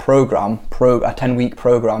that that program, a 10-week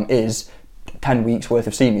program, is 10 weeks worth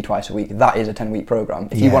of seeing me twice a week. That is a 10-week program.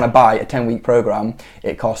 If you want to buy a 10-week program,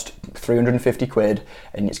 it costs 350 quid,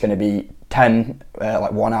 and it's going to be 10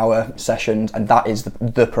 1-hour sessions, and that is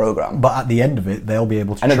the program. But at the end of it, they'll be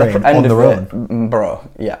able to train on their own, bro.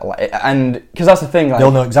 Yeah, and because that's the thing,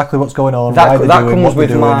 they'll know exactly what's going on, why they're doing, what they're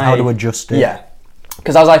doing, how to adjust it. Yeah.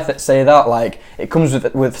 Because as I say that, it comes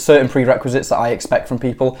with certain prerequisites that I expect from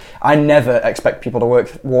people. I never expect people to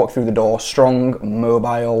walk through the door strong,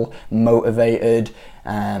 mobile, motivated,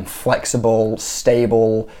 flexible,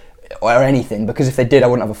 stable, or anything, because if they did, I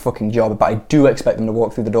wouldn't have a fucking job. But I do expect them to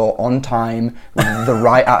walk through the door on time, with the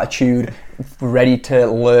right attitude, ready to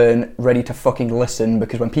learn, ready to fucking listen,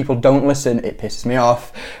 because when people don't listen, it pisses me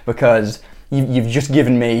off, because you've just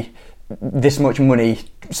given me this much money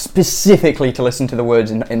specifically to listen to the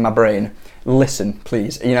words in my brain. Listen,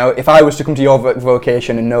 please. You know, if I was to come to your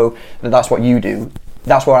vocation and know that that's what you do,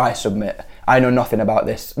 that's where I submit. I know nothing about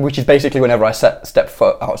this, which is basically whenever I step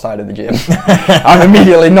foot outside of the gym. I'm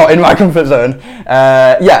immediately not in my comfort zone.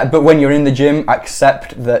 Yeah, but when you're in the gym,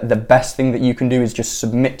 accept that the best thing that you can do is just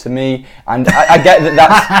submit to me. And I get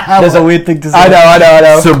that there's a weird thing to say. I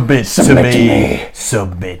know. Submit to me.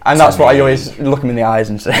 Submit. And that's what I always look them in the eyes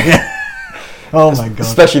and say. Oh my god.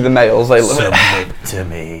 Especially the males, they love Submit to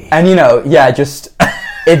me. And you know, yeah, just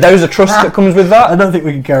there's a trust that comes with that. I don't think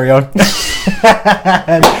we can carry on.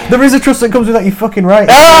 There is a trust that comes with that. You're fucking right.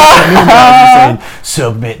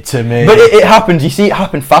 Submit to me. But it happens. You see it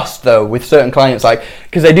happen fast though with certain clients, like,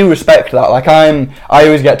 because they do respect that. Like I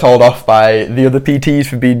always get told off by the other PTs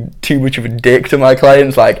for being too much of a dick to my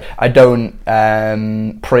clients. Like I don't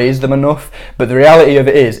praise them enough. But the reality of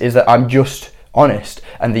it is that I'm just honest,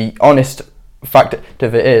 and the honest fact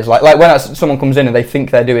of it is like when someone comes in and they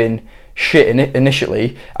think they're doing shit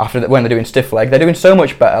initially, when they're doing stiff leg, they're doing so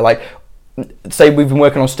much better. Like say we've been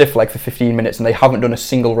working on stiff leg for 15 minutes and they haven't done a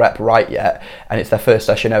single rep right yet, and it's their first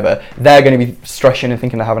session ever, they're going to be stretching and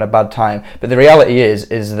thinking they're having a bad time. But the reality is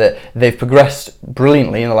that they've progressed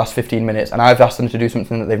brilliantly in the last 15 minutes, and I've asked them to do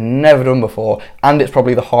something that they've never done before, and it's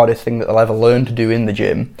probably the hardest thing that they'll ever learn to do in the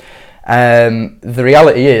gym. The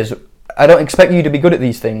reality is, I don't expect you to be good at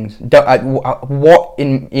these things. What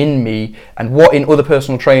in me and what in other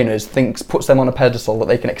personal trainers puts them on a pedestal that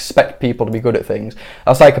they can expect people to be good at things.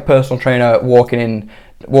 That's like a personal trainer walking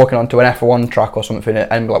onto an F1 track or something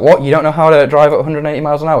and be like, what, you don't know how to drive at 180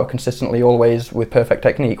 miles an hour consistently, always with perfect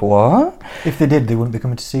technique? What? If they did, they wouldn't be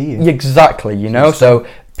coming to see you. Exactly, you know. So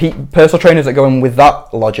personal trainers that go in with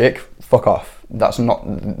that logic, fuck off. That's not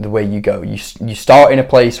the way you go. You start in a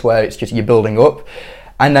place where it's just you're building up.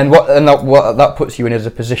 And then what that puts you in is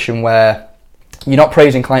a position where you're not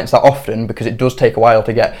praising clients that often, because it does take a while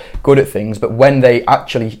to get good at things, but when they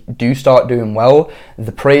actually do start doing well,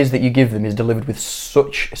 the praise that you give them is delivered with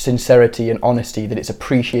such sincerity and honesty that it's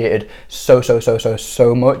appreciated so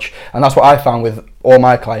much. And that's what I found with all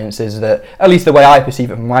my clients, is that, at least the way I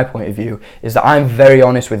perceive it from my point of view, is that I'm very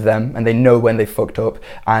honest with them, and they know when they've fucked up,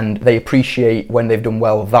 and they appreciate when they've done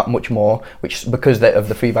well that much more, which because of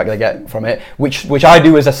the feedback they get from it, which I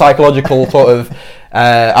do as a psychological sort of,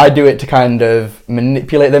 I do it to kind of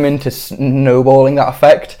manipulate them into snowballing that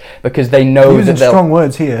effect, because they know using that they'll... strong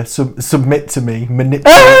words here. Submit to me, manipulate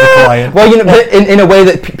the client. Well, you know, in a way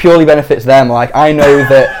that purely benefits them. Like I know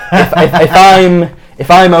that if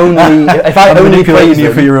I only praise you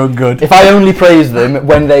them for your own good. If I only praise them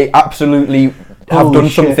when they absolutely have done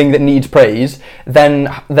something that needs praise, then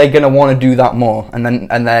they're going to want to do that more, and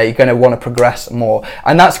they're going to want to progress more.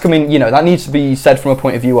 And that's coming, you know, that needs to be said from a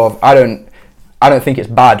point of view of I don't think it's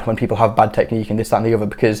bad when people have bad technique and this, that and the other,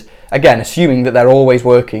 because, again, assuming that they're always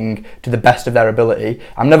working to the best of their ability,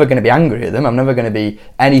 I'm never going to be angry at them, I'm never going to be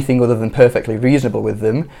anything other than perfectly reasonable with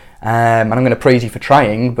them, and I'm going to praise you for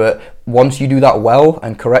trying. But once you do that well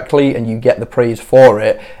and correctly and you get the praise for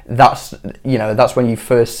it, that's when you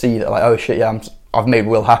first see that, like, oh shit, yeah, I've made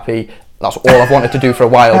Will happy. That's all I've wanted to do for a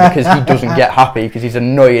while, because he doesn't get happy, because he's an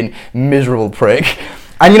annoying, miserable prick.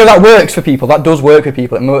 And you know, that works for people. That does work for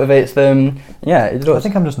people. It motivates them. Yeah, it does. I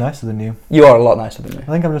think I'm just nicer than you. You are a lot nicer than me.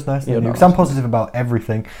 I think I'm just nicer than you, because I'm positive about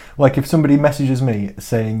everything. Like, if somebody messages me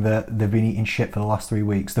saying that they've been eating shit for the last 3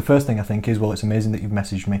 weeks, the first thing I think is, well, it's amazing that you've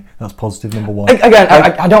messaged me. That's positive number one. Again,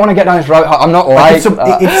 I don't want to get down this route. I'm not like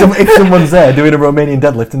if someone's there doing a Romanian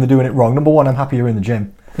deadlift and they're doing it wrong, number one, I'm happy you're in the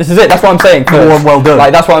gym. This is it. That's what I'm saying. Well done.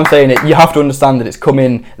 Like, that's what I'm saying. You have to understand that it's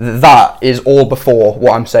coming. That is all before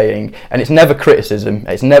what I'm saying, and it's never criticism.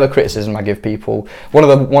 It's never criticism I give people. One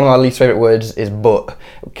of my least favorite words is "but,"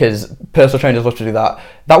 because personal trainers love to do that.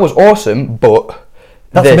 That was awesome, but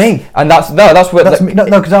that's me. And that's me. No,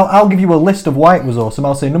 because I'll give you a list of why it was awesome.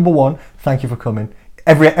 I'll say, number one, thank you for coming.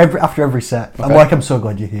 After every set, okay. I'm so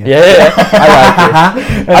glad you're here. Yeah. I like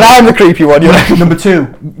it. And I'm the creepy one. Number two,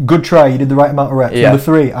 good try. You did the right amount of reps. Yeah. Number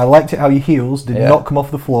three, I liked it how your heels did not come off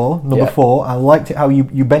the floor. Number four, I liked it how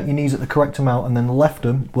you bent your knees at the correct amount and then left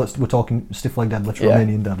them. We're talking stiff leg deadlifts,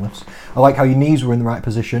 Romanian deadlifts. I like how your knees were in the right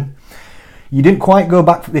position. You didn't quite go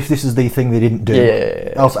back if this is the thing they didn't do.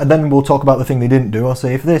 And then we'll talk about the thing they didn't do. I'll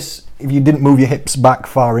say if you didn't move your hips back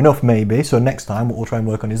far enough, maybe. So next time, what we'll try and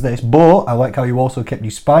work on is this. But I like how you also kept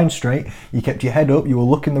your spine straight. You kept your head up. You were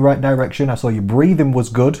looking the right direction. I saw your breathing was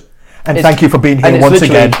good. And thank you for being here once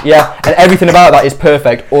again. Yeah, and everything about that is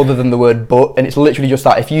perfect other than the word but, and it's literally just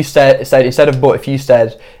that. If you said instead of but, if you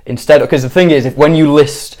said instead, because the thing is, if when you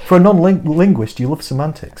list... For a non-linguist, you love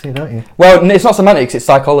semantics, don't you? Well, it's not semantics, it's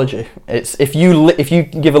psychology. It's if you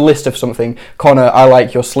give a list of something, Connor, I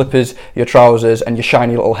like your slippers, your trousers, and your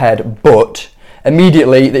shiny little head, but...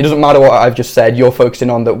 Immediately, it doesn't matter what I've just said. You're focusing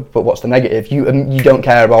on but what's the negative? You don't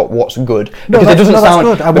care about what's good because it doesn't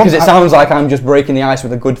sound because it sounds like I'm just breaking the ice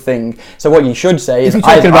with a good thing. So what you should say is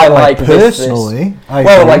I like personally.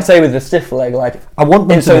 Well, like say with the stiff leg, like I want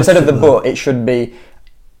them so instead of the butt, it should be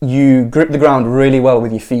you grip the ground really well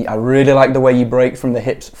with your feet. I really like the way you break from the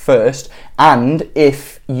hips first, and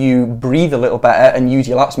if you breathe a little better and use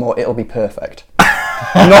your lats more, it'll be perfect.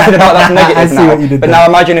 Nothing about that's negative now. But now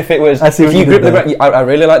imagine if it was if you grip the ground. I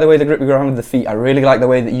really like the way they grip the ground with the feet. I really like the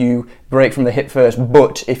way that you break from the hip first.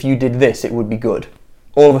 But if you did this, it would be good.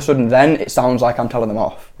 All of a sudden, then it sounds like I'm telling them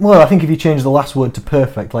off. Well, I think if you change the last word to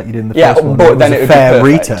perfect, like you did in the first one, but then it would fair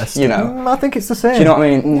be perfect, retest. You know, I think it's the same. Do you know what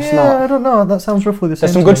I mean? It's not. I don't know. That sounds roughly the same.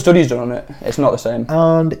 There's some good studies done on it. It's not the same.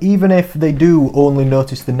 And even if they do only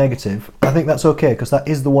notice the negative, I think that's okay because that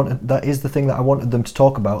is the thing that I wanted them to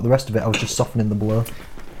talk about. The rest of it, I was just softening the blow.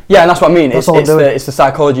 Yeah, and that's what I mean. It's the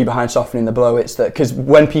psychology behind softening the blow. It's that because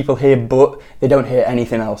when people hear but, they don't hear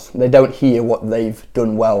anything else. They don't hear what they've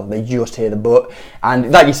done well. They just hear the but.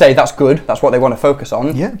 And like you say, that's good. That's what they want to focus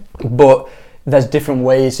on. Yeah. But there's different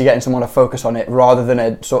ways to getting someone to focus on it rather than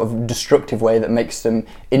a sort of destructive way that makes them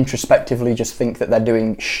introspectively just think that they're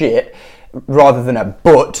doing shit. Rather than a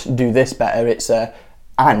but, do this better, it's a...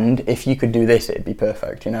 And if you could do this, it'd be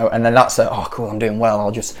perfect, you know. And then that's oh cool, I'm doing well.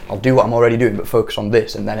 I'll do what I'm already doing, but focus on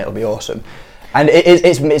this, and then it'll be awesome. And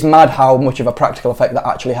it's mad how much of a practical effect that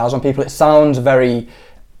actually has on people. It sounds very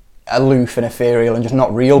aloof and ethereal and just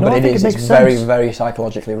not real, but it is. It's very, very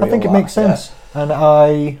psychologically real. I think it makes sense, and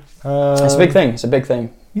it's a big thing. It's a big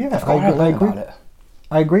thing. Yeah, I agree. About it.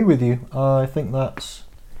 I agree with you. I think that's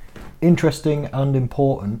interesting and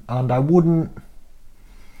important, and I wouldn't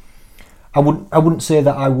say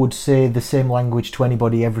that I would say the same language to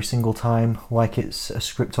anybody every single time like it's a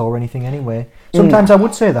script or anything anyway. Sometimes I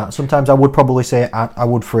would say that. Sometimes I would probably say I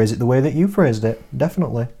would phrase it the way that you phrased it.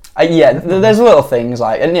 Definitely. There's little things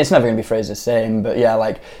like, and it's never going to be phrased the same, but yeah,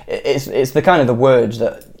 like it's the kind of the words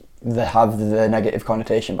that have the negative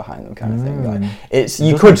connotation behind them kind of thing. Like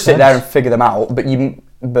you could sit there and figure them out, but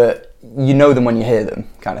you know them when you hear them,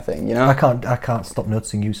 kind of thing, you know? I can't stop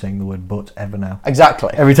noticing you saying the word but ever now. Exactly.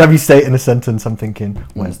 Every time you say it in a sentence, I'm thinking,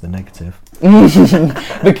 where's the negative?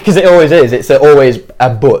 Because it always is. It's always a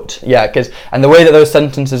but, yeah. And the way that those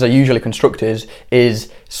sentences are usually constructed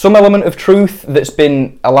is some element of truth that's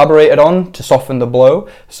been elaborated on to soften the blow.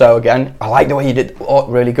 So again, I like the way you did,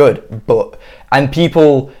 really good, but... And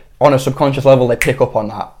people... on a subconscious level, they pick up on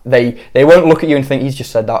that. They won't look at you and think he's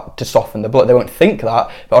just said that to soften the blow. They won't think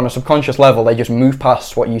that, but on a subconscious level, they just move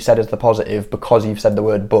past what you said as the positive because you've said the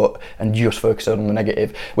word but and just focus on the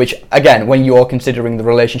negative. Which, again, when you're considering the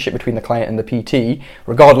relationship between the client and the PT,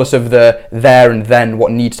 regardless of the there and then,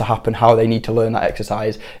 what needs to happen, how they need to learn that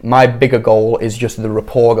exercise, my bigger goal is just the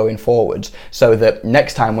rapport going forwards, so that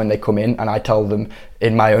next time when they come in and I tell them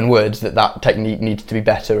in my own words that technique needs to be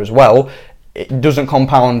better as well, it doesn't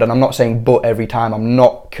compound, and I'm not saying but every time. I'm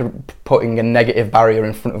not putting a negative barrier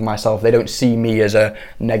in front of myself. They don't see me as a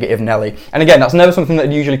negative Nelly. And again, that's never something that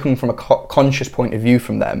would usually come from a conscious point of view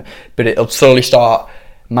from them, but it'll slowly start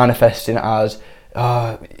manifesting as,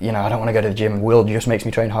 I don't want to go to the gym. Will just makes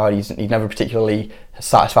me train hard. He's never particularly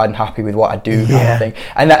satisfied and happy with what I do, kind of thing.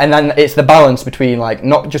 And then it's the balance between like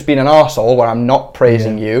not just being an arsehole where I'm not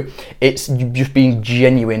praising you. It's just being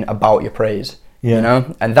genuine about your praise. Yeah. You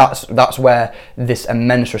know, and that's where this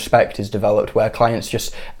immense respect is developed, where clients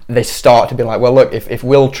they start to be like, well, look, if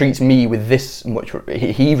Will treats me with this much,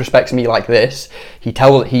 he respects me like this,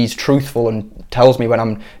 he's truthful and tells me when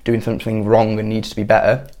I'm doing something wrong and needs to be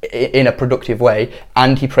better in a productive way,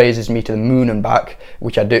 and he praises me to the moon and back,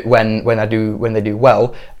 which I do when they do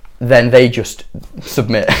well, then they just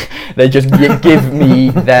submit. They just give me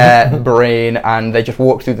their brain, and they just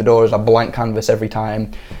walk through the door as a blank canvas every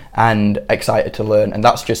time, and excited to learn. And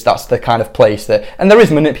that's the kind of place that, and there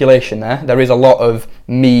is manipulation there. There is a lot of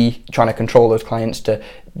me trying to control those clients to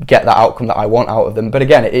get that outcome that I want out of them. But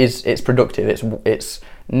again, it's productive. It's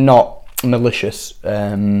not malicious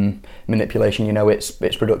manipulation. You know, it's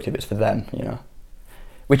productive. It's for them. You know,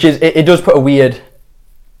 which is it does put a weird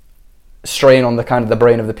strain on the kind of the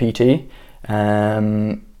brain of the PT,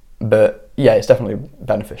 but yeah, it's definitely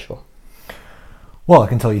beneficial. Well, I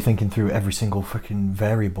can tell you thinking through every single freaking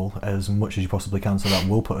variable as much as you possibly can, so that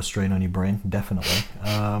will put a strain on your brain, definitely.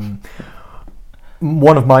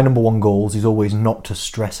 one of my number one goals is always not to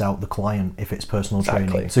stress out the client if it's personal Exactly.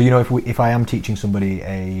 training. So, you know, if I am teaching somebody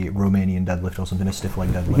a Romanian deadlift or something, a stiff leg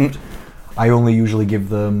deadlift, I only usually give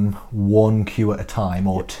them one cue at a time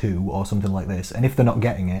or two or something like this. And if they're not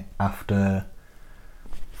getting it after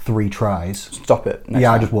 3 tries, stop it. next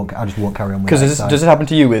I time. just won't carry on with Because that. does it happen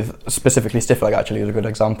to you with specifically stiff leg? Actually, is a good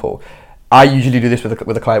example. I usually do this with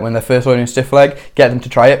a client when they're first learning stiff leg. Get them to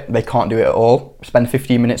try it. They can't do it at all. Spend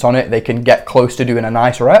 15 minutes on it. They can get close to doing a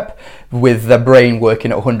nice rep with their brain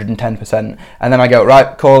working at 110%. And then I go,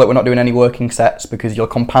 right, call it. We're not doing any working sets because you'll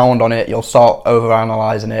compound on it. You'll start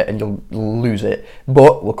over-analysing it and you'll lose it.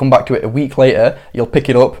 But we'll come back to it a week later. You'll pick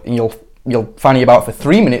it up and you'll fanny about for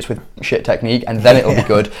 3 minutes with shit technique, and then it'll be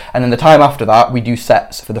good. And then the time after that, we do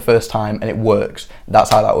sets for the first time, and it works.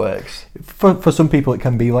 That's how that works. For some people, it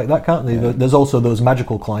can be like that, can't they? Yeah. There's also those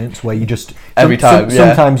magical clients where you just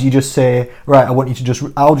sometimes you just say, right,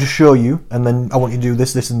 I'll just show you, and then I want you to do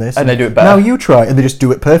this, and this, and they do it better. Now you try, and they just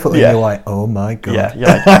do it perfectly. And you're like, oh my god,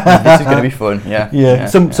 this is gonna be fun.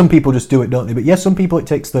 Some people just do it, don't they? But some people it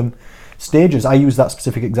takes them stages. I use that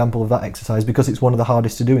specific example of that exercise because it's one of the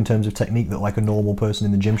hardest to do in terms of technique that like a normal person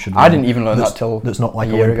in the gym should learn. I didn't even learn that till that's not like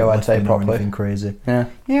a year ago, I'd say, properly. properly. Anything crazy. Yeah.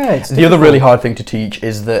 It's the other really hard thing to teach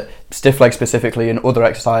is that stiff leg specifically and other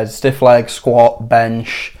exercises, stiff leg, squat,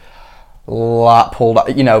 bench, lat pull,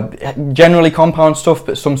 generally compound stuff,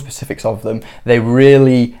 but some specifics of them, they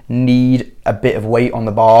really need a bit of weight on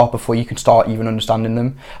the bar before you can start even understanding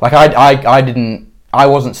them. Like I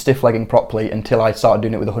wasn't stiff legging properly until I started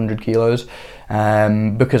doing it with 100 kilos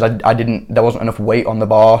because there wasn't enough weight on the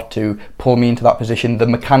bar to pull me into that position. The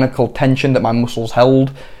mechanical tension that my muscles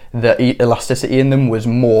held, the elasticity in them was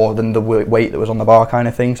more than the weight that was on the bar kind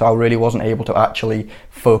of thing. So I really wasn't able to actually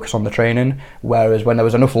focus on the training. Whereas when there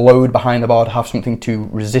was enough load behind the bar to have something to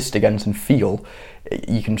resist against and feel,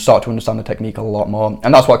 you can start to understand the technique a lot more.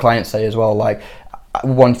 And that's what clients say as well, like,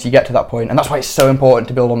 once you get to that point, and that's why it's so important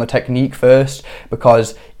to build on the technique first,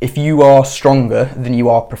 because if you are stronger than you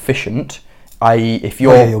are proficient, i.e. if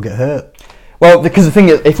you'll get hurt. Well, because the thing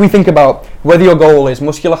is, if we think about whether your goal is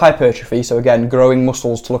muscular hypertrophy, so again, growing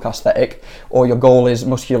muscles to look aesthetic, or your goal is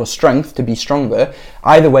muscular strength to be stronger,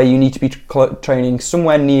 either way you need to be training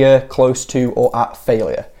somewhere near, close to, or at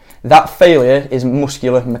failure. That failure is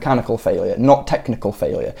muscular mechanical failure, not technical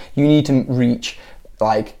failure. You need to reach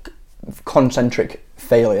like concentric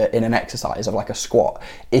failure in an exercise of like a squat.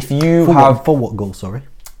 If you for what goal, sorry?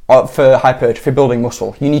 For hypertrophy, building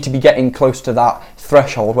muscle, you need to be getting close to that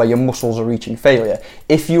threshold where your muscles are reaching failure.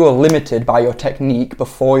 If you are limited by your technique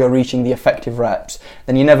before you're reaching the effective reps,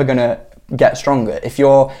 then you're never going to get stronger.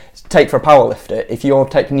 Take for a powerlifter, if your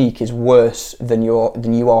technique is worse than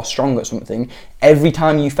you are strong at something, every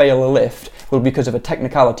time you fail a lift will be because of a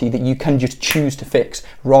technicality that you can just choose to fix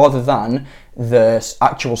rather than the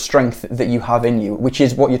actual strength that you have in you, which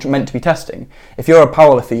is what you're meant to be testing. If you're a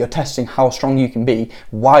powerlifter, you're testing how strong you can be.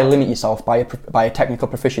 Why limit yourself by a technical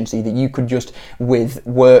proficiency that you could just, with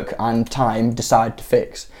work and time, decide to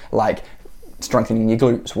fix? Like strengthening your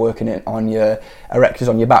glutes, working it on your erectors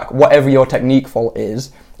on your back, whatever your technique fault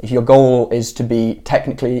is. If your goal is to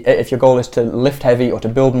lift heavy or to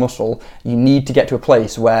build muscle, you need to get to a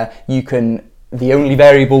place where the only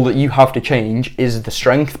variable that you have to change is the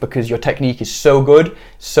strength, because your technique is so good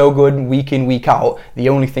week in, week out. The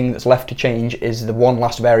only thing that's left to change is the one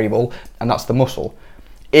last variable, and that's the muscle.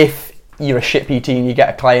 If you're a shit PT and you get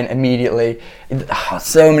a client immediately,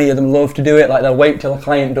 so many of them love to do it, like they'll wait till a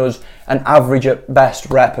client does an average at best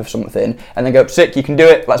rep of something and then go, sick, you can do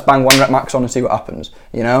it, let's bang 1 rep max on and see what happens,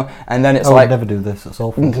 and then it's I would never do this, it's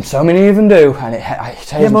awful. So many of them do, and it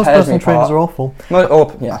tears most personal trainers are awful.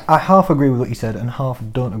 I half agree with what you said and half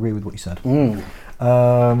don't agree with what you said.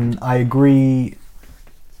 I agree.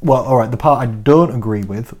 Well, all right, the part I don't agree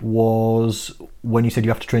with was when you said you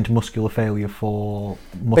have to train to muscular failure for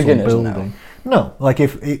muscle beginners, building. No, like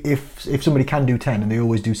if somebody can do 10 and they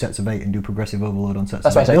always do sets of 8 and do progressive overload on sets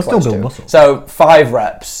of 8, they'll still build muscle. So 5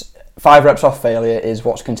 reps off failure is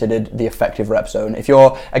what's considered the effective rep zone. If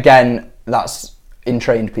you're, again, that's in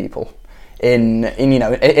trained people. In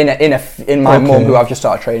my mum, who I've just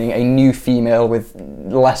started training, a new female with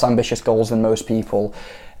less ambitious goals than most people,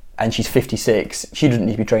 and she's 56, she doesn't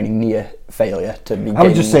need to be training near failure to be I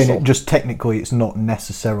was just saying muscle. it, just technically it's not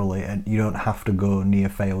necessarily, and you don't have to go near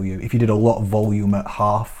failure. If you did a lot of volume at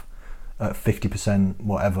half, at 50%,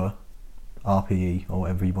 whatever, RPE or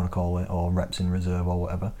whatever you want to call it, or reps in reserve or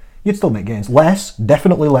whatever, you'd still make gains. Less,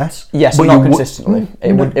 definitely less. Yes, but not consistently.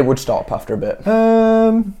 It would stop after a bit.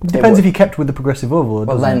 Depends if you kept with the progressive overload.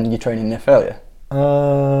 Well, then you're training near failure.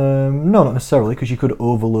 No, not necessarily, because you could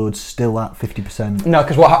overload still at 50%. No,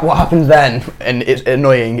 because what happens then, and it's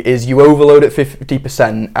annoying, is you overload at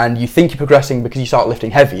 50% and you think you're progressing because you start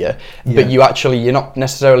lifting heavier, but you're not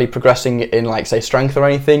necessarily progressing in, like, say, strength or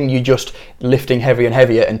anything. You're just lifting heavier and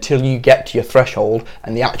heavier until you get to your threshold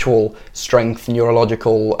and the actual strength,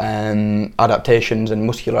 neurological adaptations and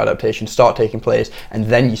muscular adaptations start taking place, and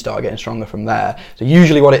then you start getting stronger from there. So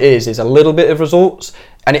usually what it is a little bit of results.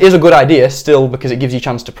 And it is a good idea still, because it gives you a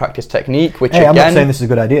chance to practice technique, which I'm not saying this is a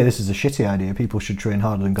good idea. This is a shitty idea. People should train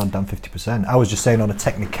harder than goddamn 50%. I was just saying on a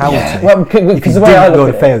technicality. Yeah. Well, if you the way I didn't look go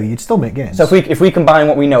at to it, failure, you'd still make gains. So if we combine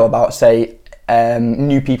what we know about, say,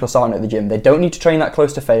 new people starting at the gym, they don't need to train that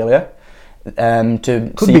close to failure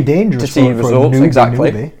Could be dangerous to see for results.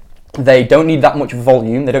 Exactly. They don't need that much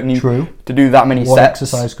volume. They don't need to do that many One sets.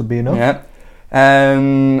 exercise could be enough. Yeah.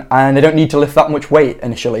 And they don't need to lift that much weight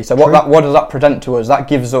initially. So what does that present to us? That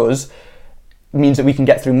gives us means that we can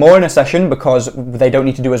get through more in a session because they don't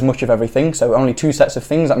need to do as much of everything. So only 2 sets of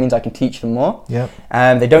things. That means I can teach them more. Yeah.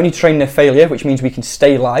 They don't need to train their failure, which means we can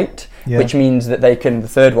stay light. Which means that they can, the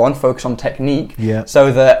third one, focus on technique. Yeah.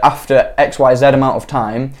 So that after XYZ amount of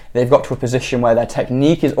time, they've got to a position where their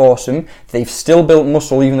technique is awesome. They've still built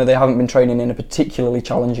muscle, even though they haven't been training in a particularly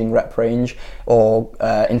challenging rep range or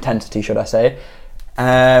intensity, should I say.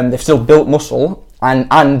 They've still built muscle, and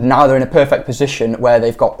now they're in a perfect position where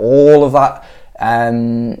they've got all of that,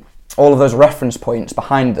 all of those reference points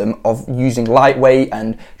behind them of using lightweight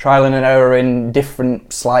and trial and error in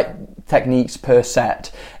different slight techniques per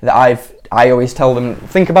set. That I always tell them,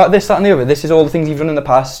 think about this, that and the other. This is all the things you've done in the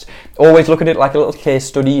past. Always look at it like a little case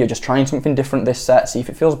study. You're just trying something different this set, see if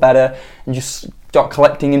it feels better, and just start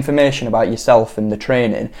collecting information about yourself and the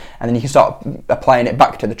training, and then you can start applying it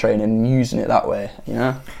back to the training and using it that way, you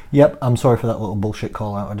know? Yep, I'm sorry for that little bullshit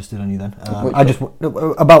call out I just did on you then.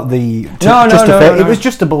 About the... No. It was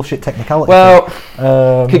just a bullshit technicality. Well,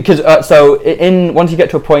 because once you get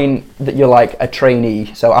to a point that you're like a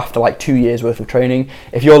trainee, so after like 2 years worth of training,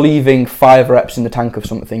 if you're leaving 5 reps in the tank of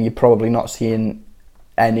something, you're probably not seeing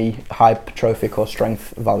any hypertrophic or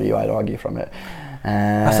strength value, I'd argue, from it.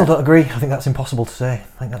 I still don't agree. I think that's impossible to say.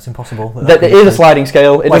 I think that's impossible. There is a sliding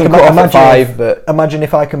scale. It doesn't cut off at 5, but... Imagine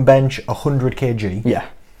if I can bench 100 kg. Yeah.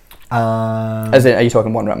 As in, are you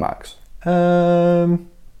talking 1 rep max? For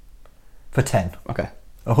 10. Okay.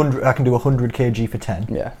 100. I can do 100 kg for 10.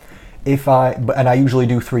 Yeah. And I usually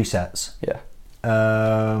do 3 sets. Yeah.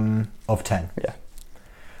 Of 10. Yeah.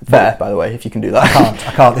 Fair, by the way, if you can do that.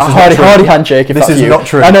 I can't. This is hardy handshake if this that's is you. not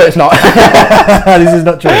true. I know it's not. This is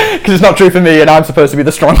not true. Because it's not true for me and I'm supposed to be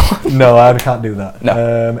the strong one. No, I can't do that.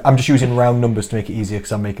 No. I'm just using round numbers to make it easier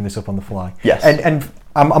because I'm making this up on the fly. Yes. And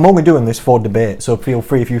I'm only doing this for debate, so feel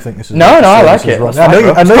free if you think this is No, I like it.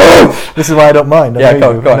 I know you. This is why I don't mind. Go I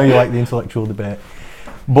on. know you like the intellectual debate.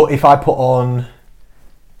 But if I put on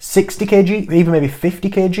 60 kg, even maybe 50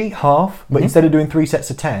 kg, half, but instead of doing 3 sets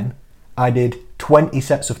of 10, I did 20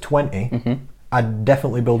 sets of 20, I'd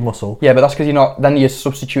definitely build muscle. Yeah, but that's because you're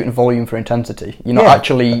substituting volume for intensity. You're not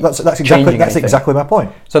actually that's changing exactly my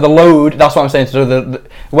point. So the load, that's what I'm saying. So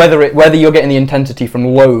whether you're getting the intensity from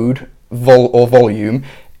load or volume,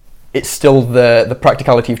 it's still the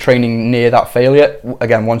practicality of training near that failure.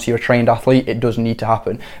 Again, once you're a trained athlete, it does need to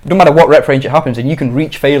happen. No matter what rep range it happens in, you can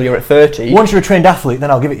reach failure at 30. Once you're a trained athlete, then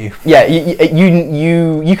I'll give it you. Yeah,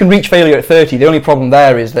 you can reach failure at 30. The only problem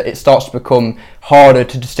there is that it starts to become harder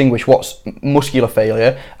to distinguish what's muscular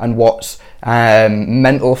failure and what's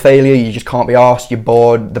mental failure. You just can't be arsed, you're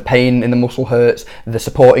bored, the pain in the muscle hurts, the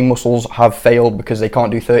supporting muscles have failed because they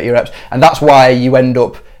can't do 30 reps. And that's why you end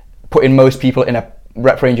up putting most people in a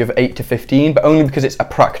rep range of 8 to 15, but only because it's a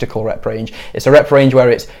practical rep range. It's a rep range where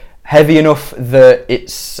it's heavy enough that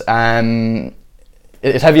it's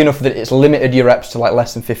limited your reps to like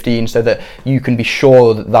less than 15, so that you can be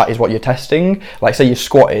sure that is what you're testing. Like say you're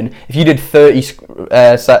squatting, if you did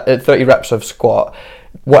 30 reps of squat,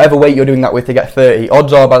 whatever weight you're doing that with to get 30,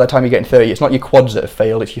 odds are by the time you're getting 30, it's not your quads that have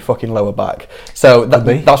failed, it's your fucking lower back. So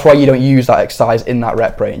that's why you don't use that exercise in that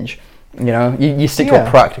rep range. You know, you stick to a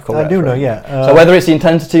practical rep range. So whether it's the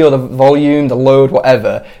intensity or the volume, the load,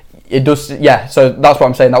 whatever, it does. Yeah, so that's what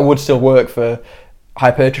I'm saying. That would still work for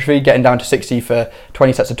hypertrophy, getting down to 60 for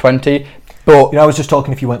 20 sets of 20. But I was just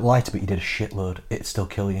talking if you went lighter, but you did a shitload, it'd still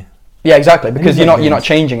kill you. Yeah, exactly, because you're not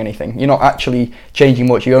changing anything. You're not actually changing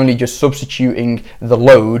much. You're only just substituting the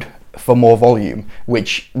load for more volume,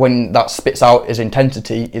 which when that spits out as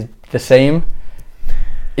intensity is the same.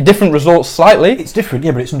 Different results slightly. It's different,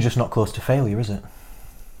 yeah, but it's just not close to failure, is it?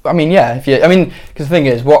 I mean, yeah. Because the thing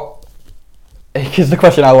is, because the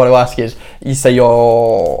question I want to ask is, you say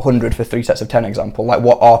you're 100 for 3 sets of 10 example, like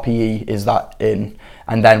what RPE is that in?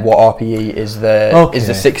 And then what RPE is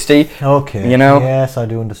the 60? Okay. You know? Yes, I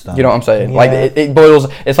do understand. You know what I'm saying? Yeah. Like it boils.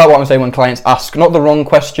 It's like what I'm saying when clients ask not the wrong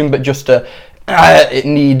question, but just it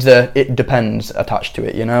needs a it depends attached to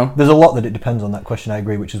it. You know? There's a lot that it depends on that question. I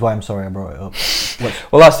agree, which is why I'm sorry I brought it up.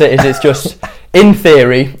 Well, that's it. It's just in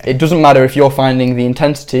theory, it doesn't matter if you're finding the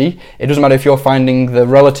intensity. It doesn't matter if you're finding the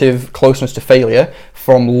relative closeness to failure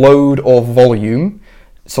from load or volume.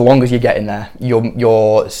 So long as you're getting there,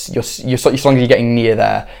 you're so long as you're getting near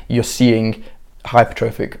there, you're seeing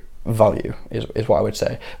hypertrophic value is what I would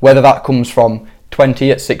say. Whether that comes from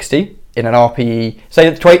 20 at 60 in an RPE,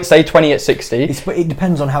 say 20 at 60. It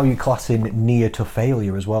depends on how you class in near to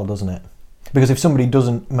failure as well, doesn't it? Because if somebody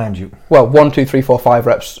doesn't, mind you. Well, 1, 2, 3, 4, 5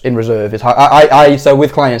 reps in reserve is how so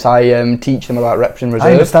with clients I teach them about reps in reserve.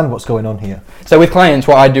 I understand what's going on here. So with clients,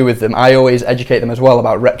 what I do with them, I always educate them as well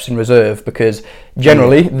about reps in reserve, because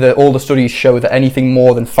generally all the studies show that anything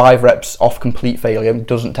more than 5 reps off complete failure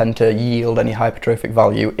doesn't tend to yield any hypertrophic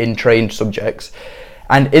value in trained subjects.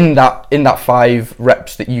 And in that 5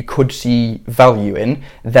 reps that you could see value in,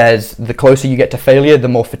 there's the closer you get to failure, the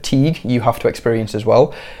more fatigue you have to experience as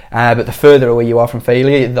well. But the further away you are from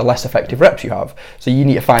failure, the less effective reps you have. So you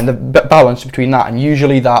need to find the balance between that. And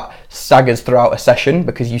usually that staggers throughout a session,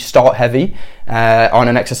 because you start heavy on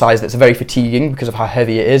an exercise that's very fatiguing because of how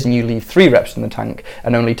heavy it is, and you leave 3 reps in the tank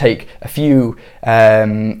and only take a few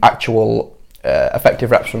actual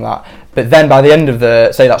effective reps from that. But then by the end of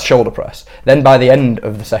say that's shoulder press, then by the end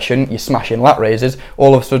of the session you're smashing lat raises.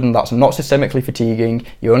 All of a sudden that's not systemically fatiguing,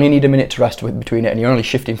 you only need a minute to rest between it, and you're only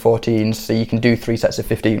shifting 14s, so you can do 3 sets of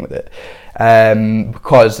 15 with it,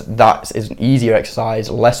 because that is an easier exercise,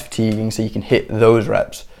 less fatiguing, so you can hit those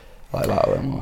reps like that.